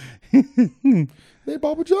 Hey,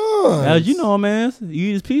 Papa John. How'd you know him, man? You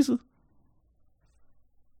eat his pizza?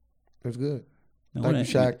 It was good. No, Thank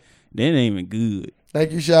you, Shaq. That ain't even good.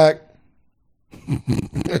 Thank you, Shaq.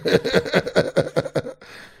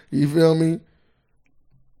 You feel me?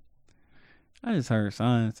 I just heard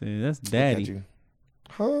Son say that's daddy.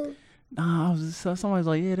 Huh? Nah, somebody's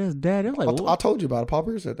like, yeah, that's daddy. I was like, I told you about it.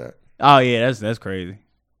 Papa said that. Oh yeah, that's crazy.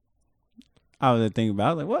 I was thinking about it.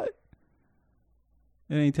 I was like, what?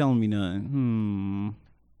 It ain't telling me nothing.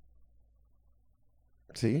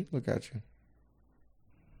 See, look at you.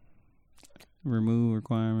 Remove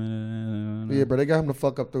requirement. Yeah, bro, they got him to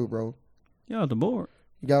fuck up through, bro. Yeah, the board.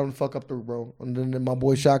 You got him to fuck up through, bro. And then my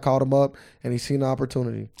boy Shaq called him up, and he seen the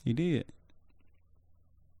opportunity. He did.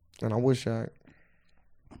 And I wish Shaq.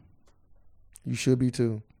 You should be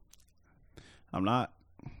too. I'm not.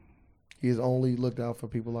 He has only looked out for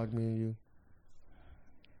people like me and you.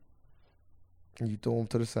 And you throw him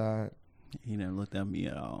to the side. He never looked at me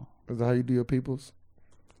at all. Is that how you do your peoples?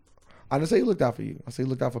 I didn't say he looked out for you. I say he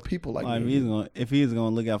looked out for people like me. If he's gonna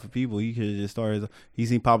look out for people, he could have just started. He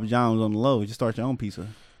seen Papa John's on the low. Just start your own pizza.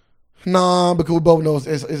 Nah, because we both know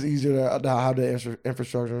it's easier to have the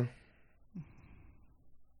infrastructure.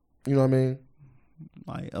 You know what I mean?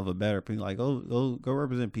 Like of a better pizza. Like go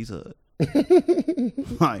represent Pizza Hut.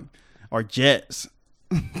 Like or Jets.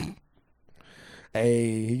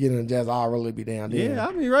 Hey, he getting a Jets. I'll really be down there. Yeah,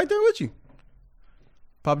 I'll be right there with you.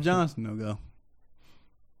 Papa John's no go.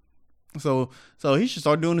 So he should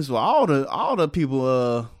start doing this with all the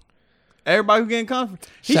people. Everybody who getting confident.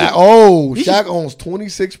 Shaq owns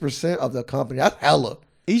 26% of the company. That's hella.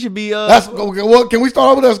 He should be. That's well. Can we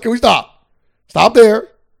start over this? Can we stop? Stop there.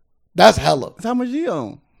 That's hella. That's how much he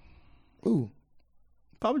own? Ooh,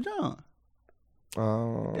 Papa John.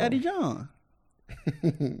 Daddy John.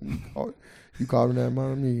 You called him that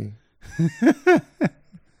amount of me.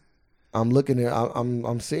 I'm looking at.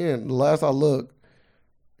 I'm seeing. The last I looked.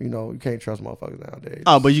 You know, you can't trust motherfuckers nowadays.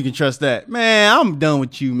 Oh, but you can trust that. Man, I'm done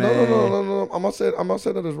with you, man. No. I'm not saying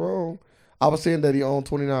that is wrong. I was saying that he owned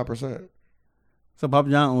 29%. So Papa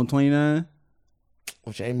John owned 29?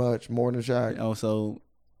 Which ain't much. More than Shaq. Oh, so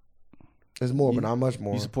it's more, but not much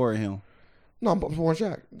more. You supporting him? No, I'm supporting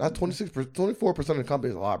Shaq. That's 24% of the company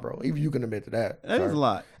is a lot, bro. Even you can admit to that. That is a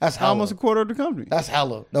lot. That's hella. Almost a quarter of the company. That's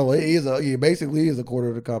hella. No, it is basically is a quarter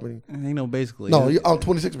of the company. Ain't no basically. No, on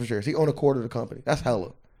 26% shares. He owned a quarter of the company. That's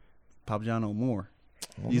hella. Papa John own more.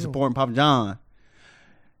 You supporting Papa John.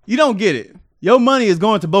 You don't get it. Your money is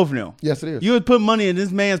going to both of them. Yes, it is. You would put money in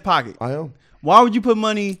this man's pocket. I am. Why would you put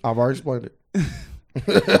money? I've already explained it.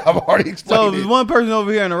 I've already explained it. So if there's one person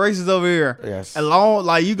over here and the racist over here, yes. Alone,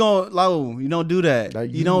 like you don't do that.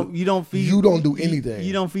 You don't feed. You don't do anything.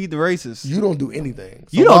 You don't feed the racists. You don't do anything.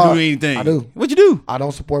 So you don't do anything. I do. What you do? I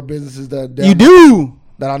don't support businesses that you do.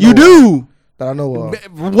 That I know. You do. That I know of.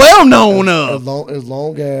 Well known of. As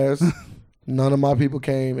long as none of my people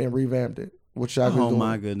came and revamped it. What Shaq was doing. Oh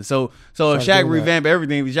my goodness! So if Shaq revamped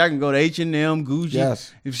everything, if Shaq can go to H&M, Gucci,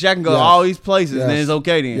 yes. If Shaq can go to all these places, yes. then it's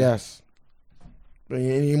okay then. Yes.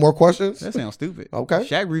 Any more questions? That sounds stupid. Okay.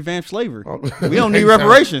 Shaq revamped slavery. We don't need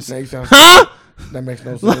reparations. Huh? That makes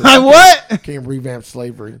no sense. Like what? Can't revamp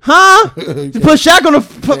slavery. Huh? You put Shaq on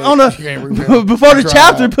the before the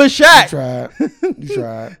chapter. Put Shaq. You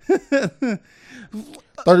tried.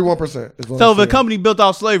 31%. So if a company built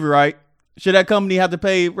off slavery, right? Should that company have to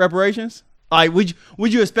pay reparations? Like, would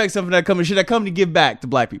you expect something from that company? Should that company give back to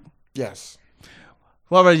black people? Yes.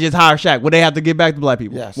 Why would they just hire Shaq? Would they have to give back to black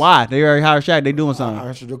people? Yes. Why? They already hired Shaq. They doing something. I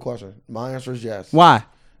answered your question. My answer is yes. Why?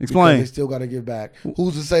 Explain. Because they still got to give back.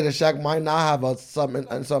 Who's to say that Shaq might not have something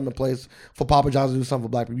in place for Papa John's to do something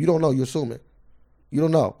for black people? You don't know. You're assuming. You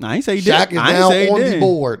don't know. I ain't say he did. Shaq is now on the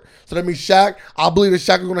board. So that means Shaq, I believe that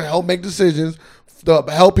Shaq is going to help make decisions to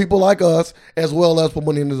help people like us as well as put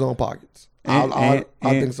money in his own pockets. I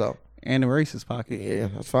think so. And the racist pocket. Yeah,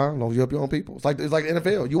 that's fine. As long as you help your own people. It's like the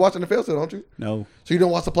NFL. You watch the NFL still, don't you? No. So you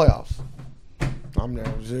don't watch the playoffs. I'm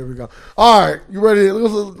there. Here we go. All right, you ready?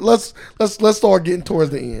 Let's start getting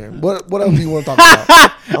towards the end. What else do you want to talk about?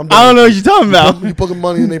 I don't know what you're talking about. You putting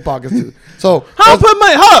money in their pockets too. So how put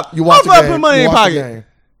money? You watch the game. Put money in your pocket.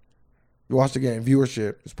 You watch the game.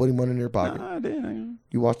 Viewership is putting money in their pocket. Nah, I didn't.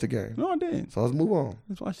 You watched the game. No, I didn't. So let's move on.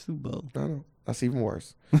 Let's watch Super Bowl. I know. That's even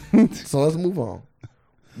worse. So let's move on.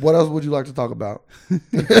 What else would you like to talk about?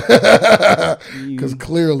 Because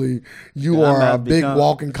clearly you are a big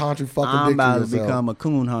walking country fucking dick. I'm about to become a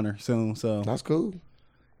coon hunter soon. So that's cool.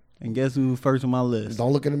 And guess who's first on my list?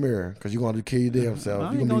 Don't look in the mirror because you're going to kill your damn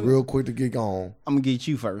self. You're going to be real quick to get gone. I'm going to get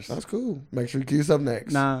you first. That's cool. Make sure you kill yourself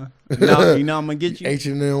next. Nah. You know I'm going to get you.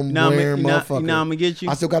 H&M wearing motherfucker. You know I'm going to get you.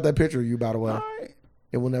 I still got that picture of you, by the way. All right.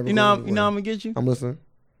 It will never You know I'm going to get you. I'm listening.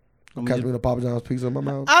 Catch me with a Papa John's pizza in my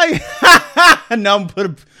mouth. Now I'm going to put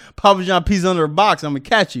a Papa John pizza under a box. I'm going to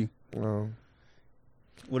catch you.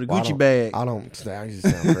 With a Gucci bag. I just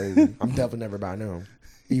sound crazy. I'm definitely never buying them.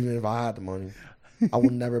 Even if I had the money. I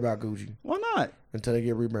would never buy Gucci. Why not? Until they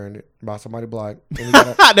get rebranded by somebody black. They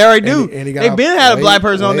already do. They been had a black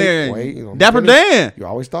person on there. Dapper Dan. You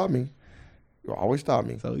always stop me.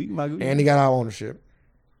 So you can buy Gucci. And he got our ownership.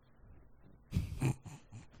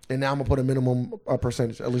 And now I'm going to put a minimum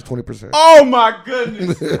percentage, at least 20%. Oh, my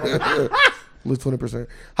goodness. At least 20%.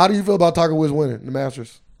 How do you feel about Tiger Woods winning the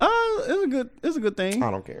Masters? It's a good thing.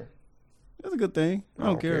 I don't care. It's a good thing. I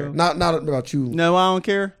don't care. Not about you. No, I don't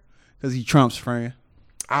care. Because he Trump's friend.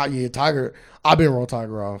 Yeah, Tiger. I've been wrong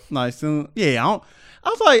Tiger off. Nice. Soon. Yeah, I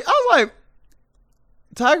was like,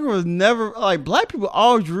 Tiger was never, like, black people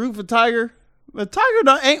always root for Tiger. But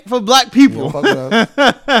Tiger ain't for black people. You don't fuck with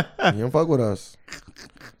us. You don't fuck with us.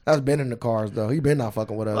 That's been in the cars, though. He been not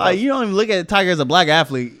fucking with us. Like, you don't even look at Tiger as a black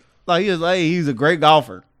athlete. Like, he's a great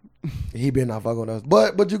golfer. He been not fucking with us.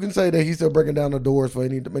 But you can say that he's still breaking down the doors for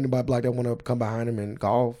anybody black that want to come behind him and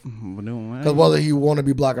golf. Because whether he want to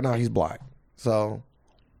be black or not, he's black. So,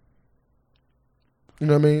 you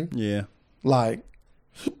know what I mean? Yeah. Like,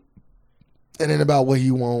 and then about what he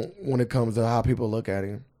want when it comes to how people look at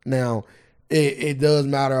him. Now, it does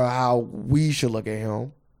matter how we should look at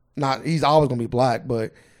him. Not he's always gonna be black,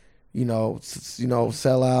 but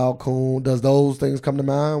sell out, coon. Does those things come to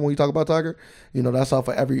mind when you talk about Tiger? That's all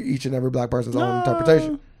for each and every black person's own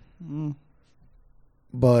interpretation.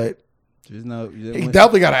 But he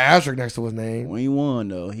definitely got an asterisk next to his name. When he won,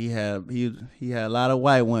 though, he had a lot of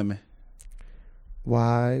white women.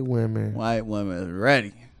 White women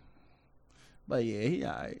ready. But yeah, he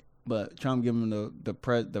all right. But Trump give him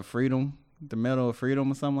the freedom, the Medal of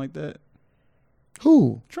Freedom or something like that.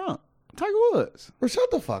 Who? Trump. Tiger Woods. Well,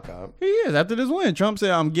 shut the fuck up. He is. After this win, Trump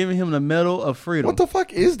said, I'm giving him the Medal of Freedom. What the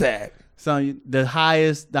fuck is that? So the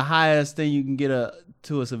highest thing you can get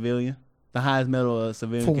to a civilian. The highest medal a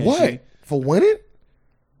civilian can what? Achieve. For winning?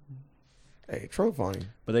 Hey, Trump funny.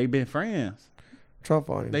 But they've been friends. Trump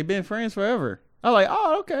funny. They've been friends forever. I was like,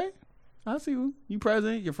 oh, okay. I see you. You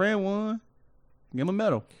president. Your friend won. Give him a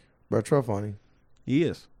medal. Bro, Trump funny. He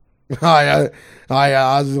is. I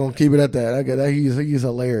was just gonna keep it at that. Okay, he's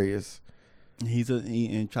hilarious.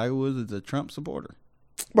 And Tiger Woods is a Trump supporter.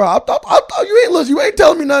 Bro, I thought you ain't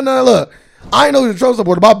telling me nothing. Look, I ain't know he's a Trump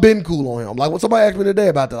supporter, but I've been cool on him. Like when somebody asked me today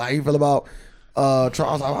about that, how you feel about Trump,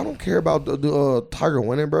 I was like, I don't care about the Tiger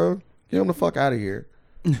winning, bro. Get him the fuck out of here.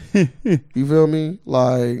 You feel me?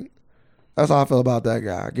 Like that's how I feel about that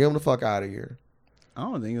guy. Get him the fuck out of here. I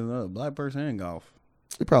don't think there's another black person in golf.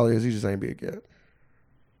 He probably is. He just ain't big yet.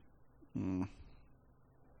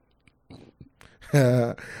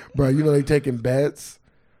 Bro, they taking bets.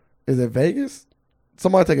 Is it Vegas?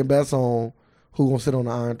 Somebody taking bets on who gonna sit on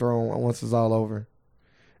the Iron Throne once it's all over.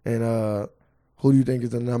 And who do you think is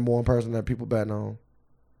the number one person that people betting on?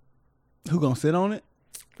 Who gonna sit on it?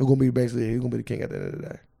 Who's gonna be the king at the end of the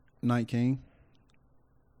day? Night King.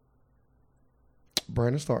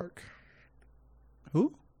 Brandon Stark.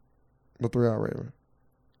 Who? The 3-out Raven.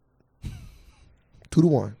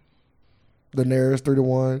 2-1. Daenerys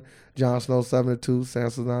 3-1. Jon Snow 7-2.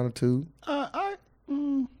 Sansa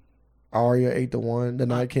 9-2. Arya 8-1. The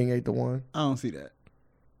Night King 8-1. I don't see that.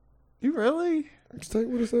 You really? Just tell you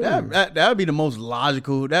what it says. That would be the most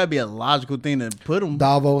logical. That would be a logical thing to put him.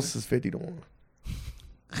 Davos is 50-1.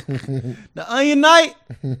 The Onion Knight.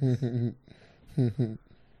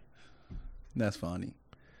 That's funny.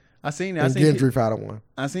 I seen Gendry 5-1.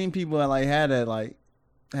 I seen people that had that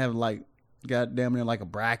have goddamn near like a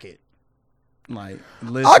bracket. Like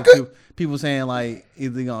list of people saying like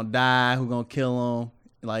either gonna die, who gonna kill him.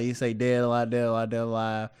 Like you say dead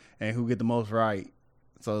alive, and who get the most right.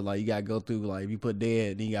 So like you gotta go through like if you put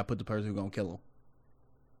dead, then you gotta put the person who's gonna kill him.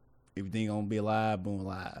 If you think gonna be alive, boom,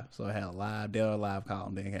 alive. So it had alive, dead or alive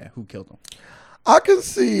column. Then it had who killed him. I can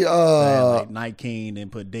see like Night King, then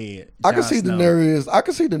put dead. I can see Daenerys. I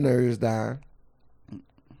can see Daenerys dying.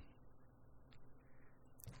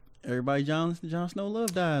 Everybody, Jon Snow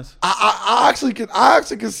love dies. I actually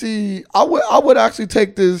can see. I would actually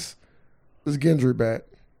take this Gendry bat.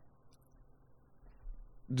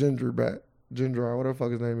 Gendry, whatever the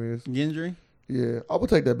fuck his name is. Gendry? Yeah, I would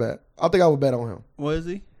take that bet. I think I would bet on him. What is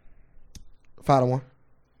he? 5-1.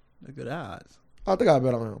 They're good odds. I think I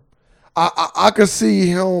bet on him. I could see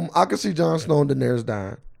him. I could see Jon Snow and Daenerys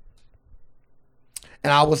dying.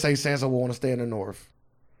 And I would say Sansa will want to stay in the north.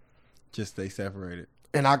 Just stay separated.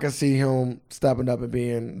 And I can see him stepping up and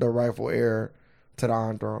being the rightful heir to the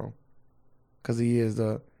Iron Throne. Because he is he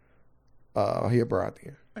a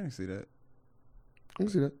Baratheon. I can see that. I can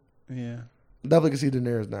see that. Yeah. Definitely can see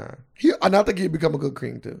Daenerys dying. And I think he'd become a good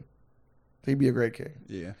king too. He'd be a great king.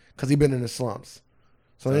 Yeah. Because he's been in the slumps.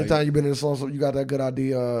 So anytime you've been in the slumps, you got that good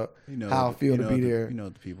idea how it feel to be there. You know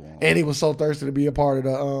what the people want. And he was so thirsty to be a part of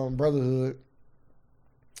the Brotherhood.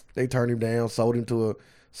 They turned him down, sold him to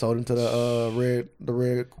the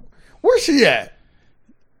red. Where's she at?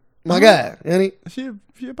 My guy, Annie. She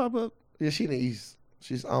pop up. Yeah, she in the east.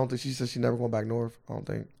 I don't think she said she's never going back north. I don't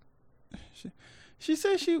think. She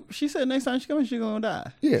said she said next time she comes she gonna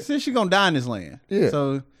die. Yeah. She said she gonna die in this land. Yeah.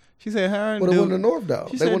 So she said her and but it went in the north though.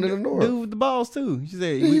 They went in the north. Dude with the balls too. She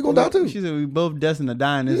said you gonna die too. She said we both destined to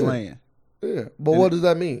die in this land. Yeah. But what does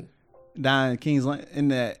that mean? Die in King's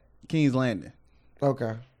Landing.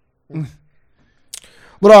 Okay.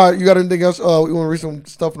 But all right, you got anything else? You want to read some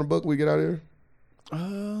stuff in the book? We get out of here.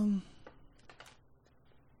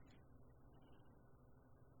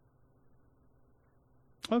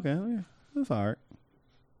 Okay, yeah, that's all right.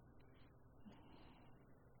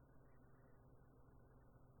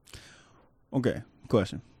 Okay,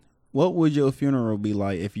 question. What would your funeral be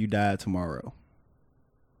like if you died tomorrow?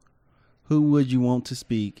 Who would you want to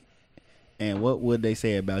speak, and what would they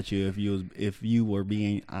say about you if you were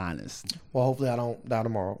being honest? Well, hopefully I don't die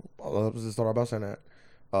tomorrow. Let's just start about saying that.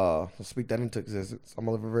 Let's speak that into existence. I'm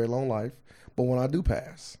gonna live a very long life, but when I do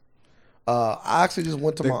pass, I actually just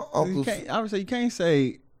went to my uncle's. I would say you can't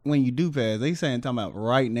say when you do pass. They saying talking about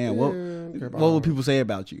right now. Yeah, what would people say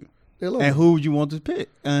about you? And who would you want to pick?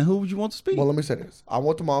 And who would you want to speak? Well, let me say this. I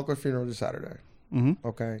went to my uncle's funeral this Saturday. Mm-hmm.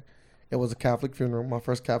 Okay. It was a Catholic funeral. My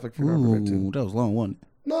first Catholic funeral I've ever been to. That was long, wasn't it?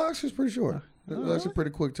 No, actually, it's pretty short. It was actually pretty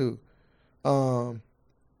quick, too. And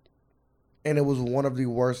it was one of the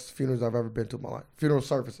worst funerals I've ever been to in my life. Funeral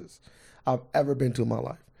services I've ever been to in my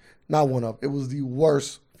life. Not one of. It was the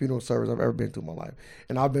worst funeral service I've ever been to in my life.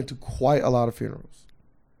 And I've been to quite a lot of funerals.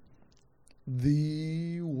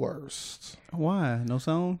 The worst. Why? No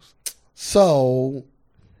songs? So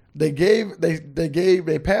they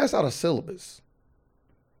passed out a syllabus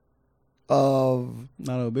of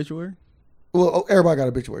not an obituary. Well, everybody got an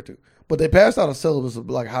obituary too, but they passed out a syllabus of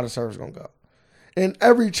like how the service gonna go. And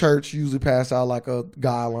every church usually pass out like a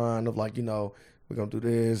guideline of like, we're gonna do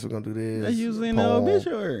this, we're gonna do this. That's usually in the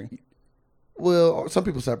obituary. Well, some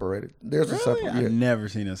people separate it. There's a separate. Yeah. I've never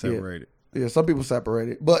seen it separated. Yeah, some people separate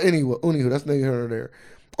it. But anyway, that's neither here nor there.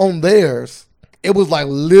 On theirs, it was like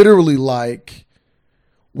literally like,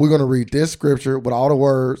 we're going to read this scripture with all the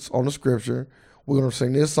words on the scripture. We're going to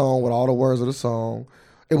sing this song with all the words of the song.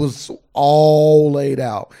 It was all laid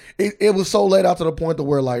out. It was so laid out to the point to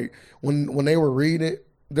where like when they were reading it,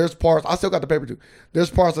 there's parts, I still got the paper too. There's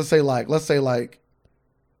parts that say like, let's say like,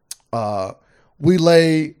 we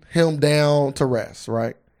lay him down to rest,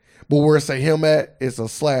 right? But where it say him at, it's a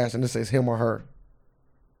slash and it says him or her.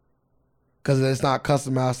 Because it's not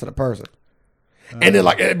customized to the person. And then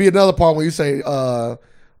like it'd be another part when you say,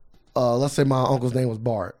 let's say my uncle's name was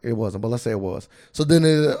Bart. It wasn't, but let's say it was. So then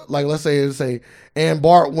let's say it say, and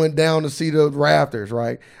Bart went down to see the rafters,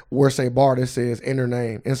 right? Where it say Bart, it says enter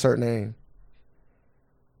name, insert name.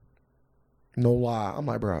 No lie. I'm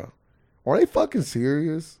like, bro, are they fucking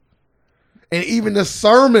serious? And even the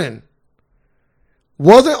sermon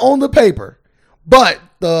wasn't on the paper, but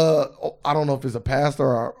I don't know if it's a pastor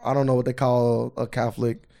or I don't know what they call a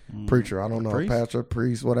Catholic preacher. I don't know, priest? Pastor,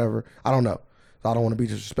 priest, whatever. I don't know. I don't want to be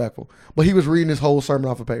disrespectful, but he was reading his whole sermon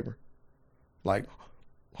off of paper, like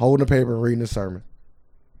holding the paper and reading the sermon.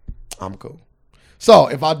 I'm cool. So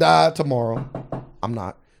if I died tomorrow, I'm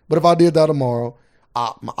not. But if I did die tomorrow,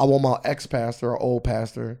 I want my ex-pastor or old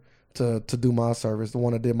pastor to do my service, the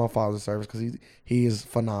one that did my father's service, because he is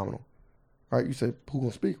phenomenal. Right? You said, who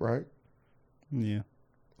gonna speak, right? Yeah.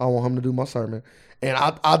 I want him to do my sermon. And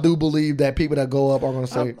I do believe that people that go up are going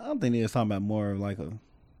to say... I think they're talking about more of like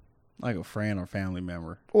Like a friend or family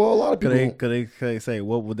member. Well, a lot of people. Could they say,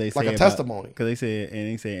 what would they say? Like a testimony. Because they said,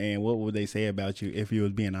 and what would they say about you if you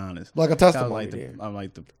was being honest? Like a testimony.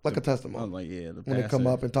 Like a testimony. I'm like, yeah. When they come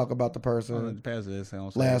up and talk about the person. The pastor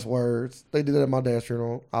sounds last words. They did it at my dad's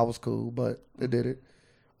funeral. I was cool, but they did it.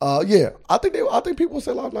 Yeah, I think people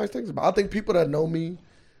say a lot of nice things about. I think people that know me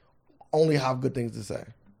only have good things to say.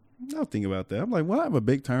 I'll think about that. I'm like, will I have a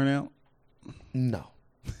big turnout? No.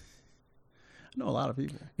 I know a lot of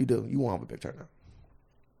people. You do. You won't have a big turnout.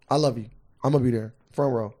 I love you. I'm gonna be there,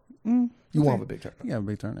 front row. You won't have a big turnout. You have a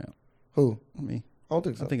big turnout. Who? Me. I don't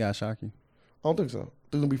think so. I think I shock you. I don't think so.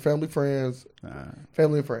 There's gonna be family, friends,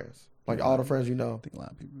 family and friends, like all the friends you know. I think a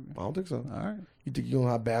lot of people. I don't think so. All right. You think you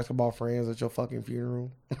gonna have basketball friends at your fucking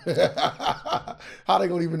funeral? How they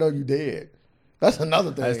gonna even know you dead? That's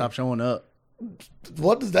another thing. I stopped showing up.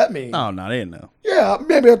 What does that mean? Oh no, they didn't know. Yeah,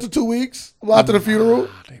 maybe after 2 weeks, after the funeral.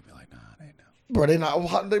 They be like, nah, they know. Bro, they not.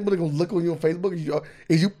 How, they really gonna look on you on Facebook?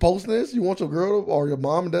 Is you posting this? You want your girl or your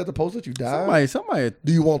mom and dad to post that you died? Somebody.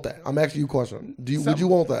 Do you want that? I'm asking you a question. Would you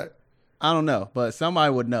want that? I don't know, but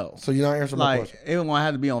somebody would know. So you're not answering my question. It won't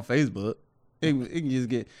have to be on Facebook. It can just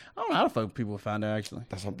get. I don't know how the fuck people find out actually.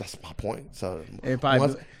 That's my point. So it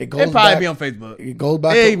probably be on Facebook. It goes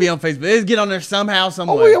back. It be on Facebook. It get on there somehow,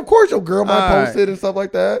 somewhere. Oh yeah, of course your girl might post it and stuff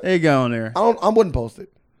like that. It go on there. I wouldn't post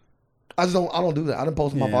it. I don't do that. I didn't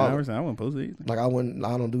post my father. I wouldn't post it either. Like I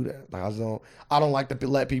don't do that. Like I don't like to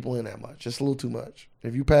let people in that much. It's a little too much.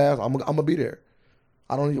 If you pass, I'm gonna be there.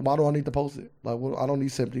 Why do I need to post it? Like I don't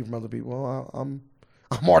need sympathy from other people.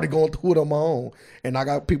 I'm already going through it on my own, and I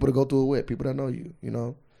got people to go through it with. People that know you. You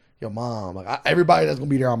know, your mom. Like everybody that's gonna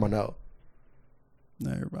be there, I'm gonna know.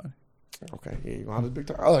 Not everybody. Okay, yeah, you gonna have a big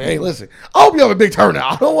turnout. Oh, hey, listen, I hope you have a big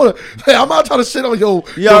turnout. I don't want to. Hey, I'm not trying to shit on your.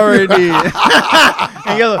 You already did.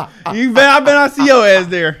 I bet I see your ass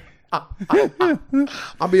there.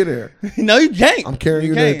 I'll be there. No, you can't. I'm carrying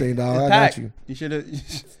you and everything, dog. I got you. You should have.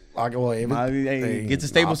 Get the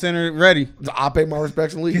Staples Center ready. I pay my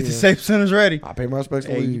respects and leave. Get the Staples Centers ready. I pay my respects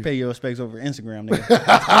and leave. You pay your respects over Instagram, nigga.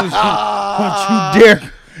 Don't you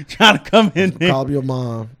dare trying to come in there. Call up your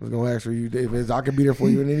mom. I was going to ask for you, David. I can be there for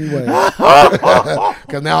you in any way.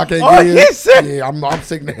 Because now I can't get in. He's sick. Yeah, I'm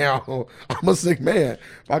sick now. I'm a sick man.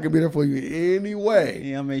 If I can be there for you anyway.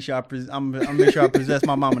 Yeah, I'll make sure I possess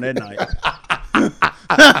my mama that night.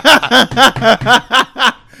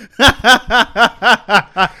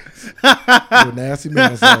 You're a nasty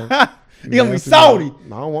man, son. You gonna be salty. Man.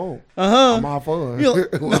 No, I won't. I'm all fun.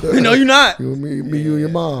 No, you're not. You and your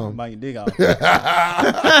mom. Bite your dick off.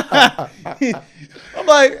 I'm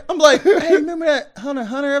like, hey, remember that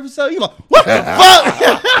Hunter episode? You like, what the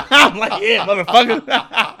fuck? I'm like, yeah, motherfucker.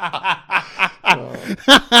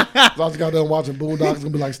 So I just got done watching Boondocks. It's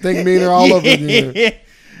gonna be like Sting Meaner all over again.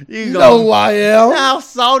 You know who I am. How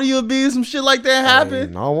salty you'll be if some shit like that happen.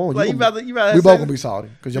 Hey, no, I won't. Like, we both gonna be salty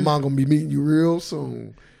because your mom gonna be meeting you real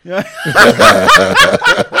soon. Yeah.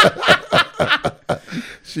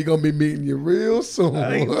 She gonna be meeting you real soon. I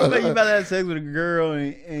think you about to have sex with a girl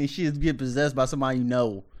and she just get possessed by somebody you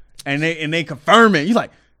know, and they confirm it. You like,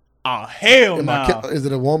 oh hell no. Is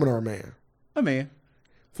it a woman or a man? A man.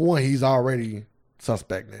 For one, he's already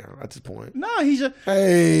suspect now at this point. No, he's just.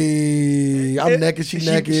 Hey, I'm naked. She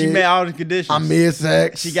naked. She met all the conditions. I'm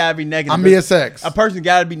mid-sex. She gotta be naked. I'm mid-sex. A person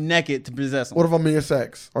gotta be naked to possess him. What if I'm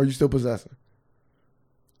mid-sex? Are you still possessing?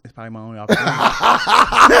 It's probably my only opportunity.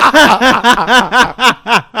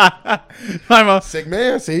 Sick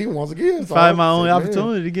man. See, once again, it's probably my only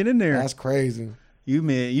opportunity to get in there. That's crazy. You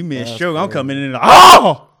missed stroke. I'm coming in.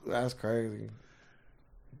 Oh, that's crazy.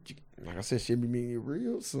 Like I said, she'll be meeting you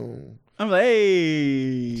real soon. I'm like,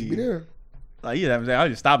 hey, she'll be there. Like you have to say, I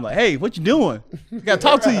just stop. I'm like, hey, what you doing? I gotta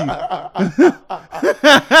talk to you.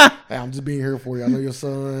 Hey, I'm just being here for you. I know your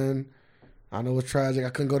son. I know it's tragic. I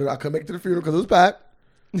couldn't make it to the funeral because it was packed.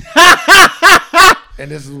 And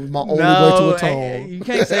this is my only way to atone. You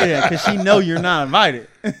can't say that because she know you're not invited.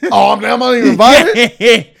 Oh, I'm not even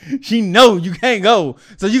invited? She know you can't go.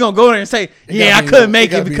 So you're going to go there and say, I couldn't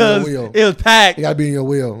make it because it was packed. You got to be in your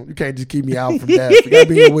will. You can't just keep me out from death. You got to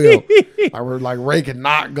be in your will. Like Ray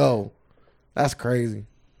cannot go. That's crazy.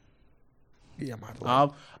 Yeah, I'm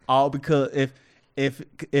out all because if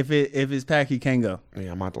it's packed, he can't go.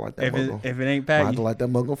 Yeah, I'm out to light that mug. If it ain't packed, I'm out to light that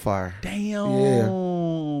mug on fire. Damn. Yeah.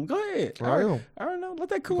 Go ahead. I don't know. Let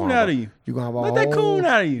that coon out of you. You gonna have let that coon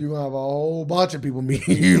out of you. You gonna have a whole bunch of people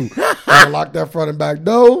meeting you. Gonna lock that front and back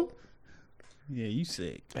door. Yeah, you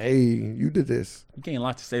sick. Hey, you did this. You can't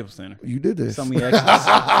lock the Staples Center. You did this. So many exits.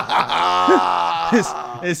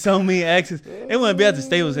 It's so many exits. It wouldn't be at the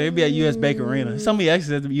Staples Center. It'd be at U.S. Bank Arena. There's so many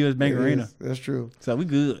exits at the U.S. Bank Arena. That's true. So we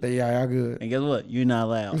good. Yeah, y'all good. And guess what? You're not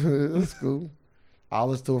allowed. That's cool. I'll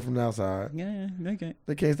listen to it from the outside. Yeah, they can't.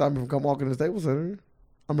 They can't stop me from come walking to the Staples Center.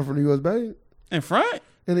 I'm from the U.S. Bank. In front?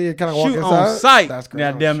 And then kind of walk inside. Shoot on sight. That's great.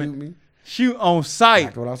 God damn it. Shoot on sight.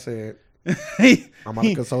 That's what I said. I'm about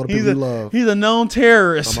to console the people you love. He's a known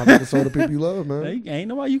terrorist. I'm about to console the people you love, man. Ain't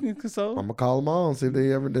nobody you can console. I'm gonna call them on, see if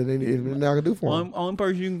they ever did anything I can do for them. Only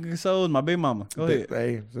person you can console is my big mama. Go ahead.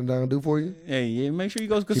 Hey, something I can do for you? Hey, yeah, make sure you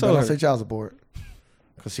go console her. Say child support.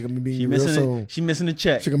 Cause she gonna be meeting you real soon. She missing the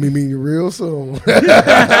check. She gonna be meeting you real soon. She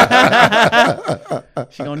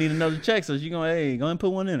gonna need another check, so she gonna go ahead and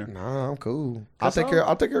put one in her. Nah, I'm cool. I'll take care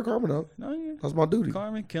of Carmen though. No, yeah. That's my duty.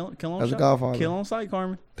 Carmen, kill on As a godfather. Kill on sight,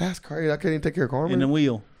 Carmen. That's crazy. I can't even take care of Carmen. In the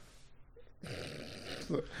wheel.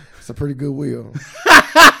 It's a pretty good wheel.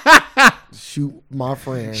 Shoot my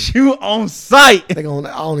friend. Shoot on sight. I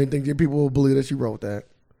don't even think people will believe that she wrote that.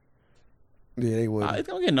 Yeah, they would. It's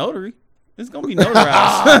gonna get notary. It's gonna be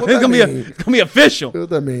notarized. It's gonna be official. What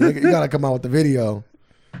that mean? You gotta come out with the video.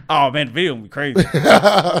 Oh man, the video gonna be crazy.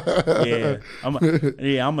 I'm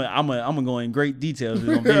gonna go in great details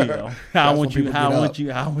on video. How I want you dead. Yeah,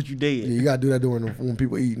 you gotta do that when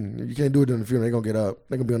people eating. You can't do it during the funeral. They gonna get up.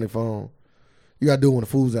 They gonna be on their phone. You gotta do it when the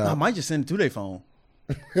food's out. I might just send it to their phone.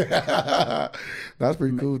 That's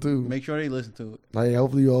pretty cool too. Make sure they listen to it. Hey,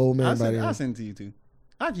 hopefully you're old man. I'll send it to you too.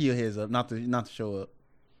 I'll give you a heads up, not to show up.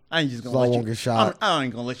 I ain't just gonna let you get shot. I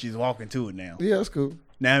ain't gonna let you just walk into it now. Yeah, that's cool.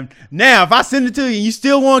 Now, if I send it to you and you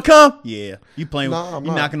still want to come, yeah, you playing.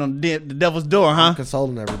 You knocking on the devil's door, huh? I'm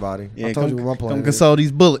consoling everybody. Yeah, I told you what my plan is. Come console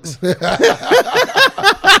these bullets.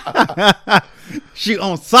 Shoot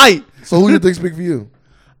on sight. So who do you think speak for you?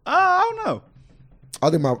 I don't know. I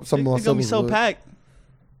think some of my it's gonna be so packed.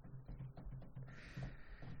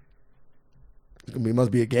 It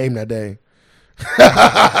must be a game that day.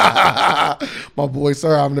 My boy,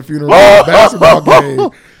 sir, having a funeral basketball game.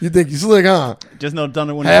 You think you slick, huh? Just know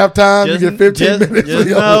Thunder winning halftime. You get 15 minutes. Just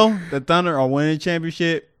know the Thunder are winning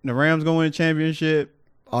championship. The Rams gonna win a championship.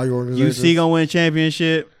 All your organizations. UC gonna win a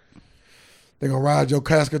championship. They gonna ride your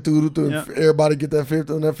casket through. Yep. Everybody get that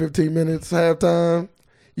 15 minutes halftime.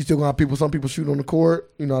 You still gonna have some people shooting on the court.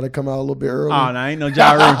 You know how they come out a little bit early. Oh, no, ain't no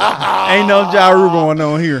Ja Rule. Ain't no Ja Rule going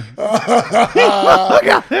on here.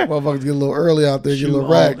 Motherfuckers get a little early out there. Get a little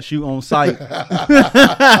rack. Shoot on sight. Get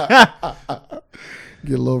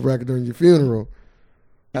a little rack during your funeral.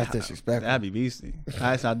 That's disrespectful. That'd be beastly.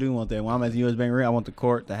 Actually, I do want that. When I'm at the U.S. Bank Arena, I want the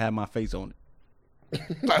court to have my face on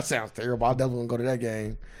it. That sounds terrible. I definitely want to go to that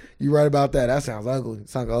game. You right about that. That sounds ugly. It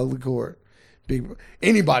sounds like an ugly court.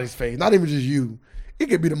 Anybody's face, not even just you. It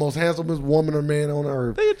could be the most handsomest woman or man on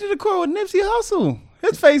earth. They did the court with Nipsey Hussle.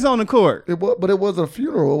 His face on the court. But it wasn't a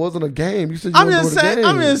funeral. It wasn't a game. You said you were doing a game.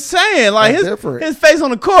 I'm just saying, like his face on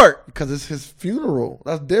the court because it's his funeral.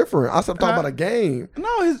 That's different. I said I'm talking about a game.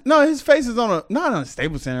 His face is not on a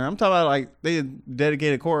Staples Center. I'm talking about like they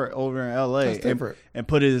dedicated court over in L.A. That's different. And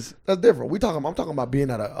put his. That's different. I'm talking about being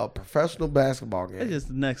at a professional basketball game. It's just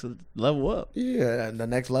the next level up. Yeah, and the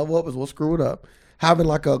next level up is what screwed up. Having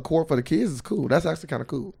like a court for the kids is cool. That's actually kind of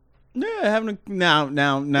cool. Yeah, having now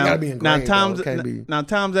gotta be engraved, times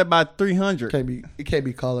that by 300. It can't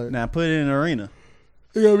be colored. Now put it in an arena.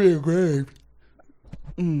 It gotta be engraved.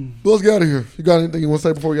 Let's get out of here. You got anything you want to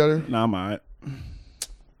say before we get out of here? No, I'm alright.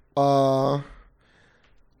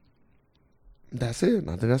 That's it.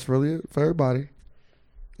 I think that's really it for everybody.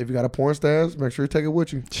 If you got a porn stash, make sure you take it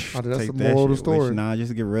with you. I think that's the moral of the story. Just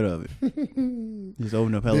to get rid of it. Just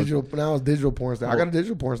open up hella. Now it's digital porn stash. I got a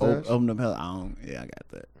digital porn stash. Open up hella. I got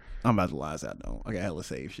that. I'm about to lie. I don't. I got hella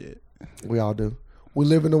save shit. We all do. We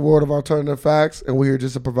live in the world of alternative facts, and we're here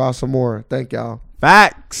just to provide some more. Thank y'all.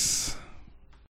 Facts.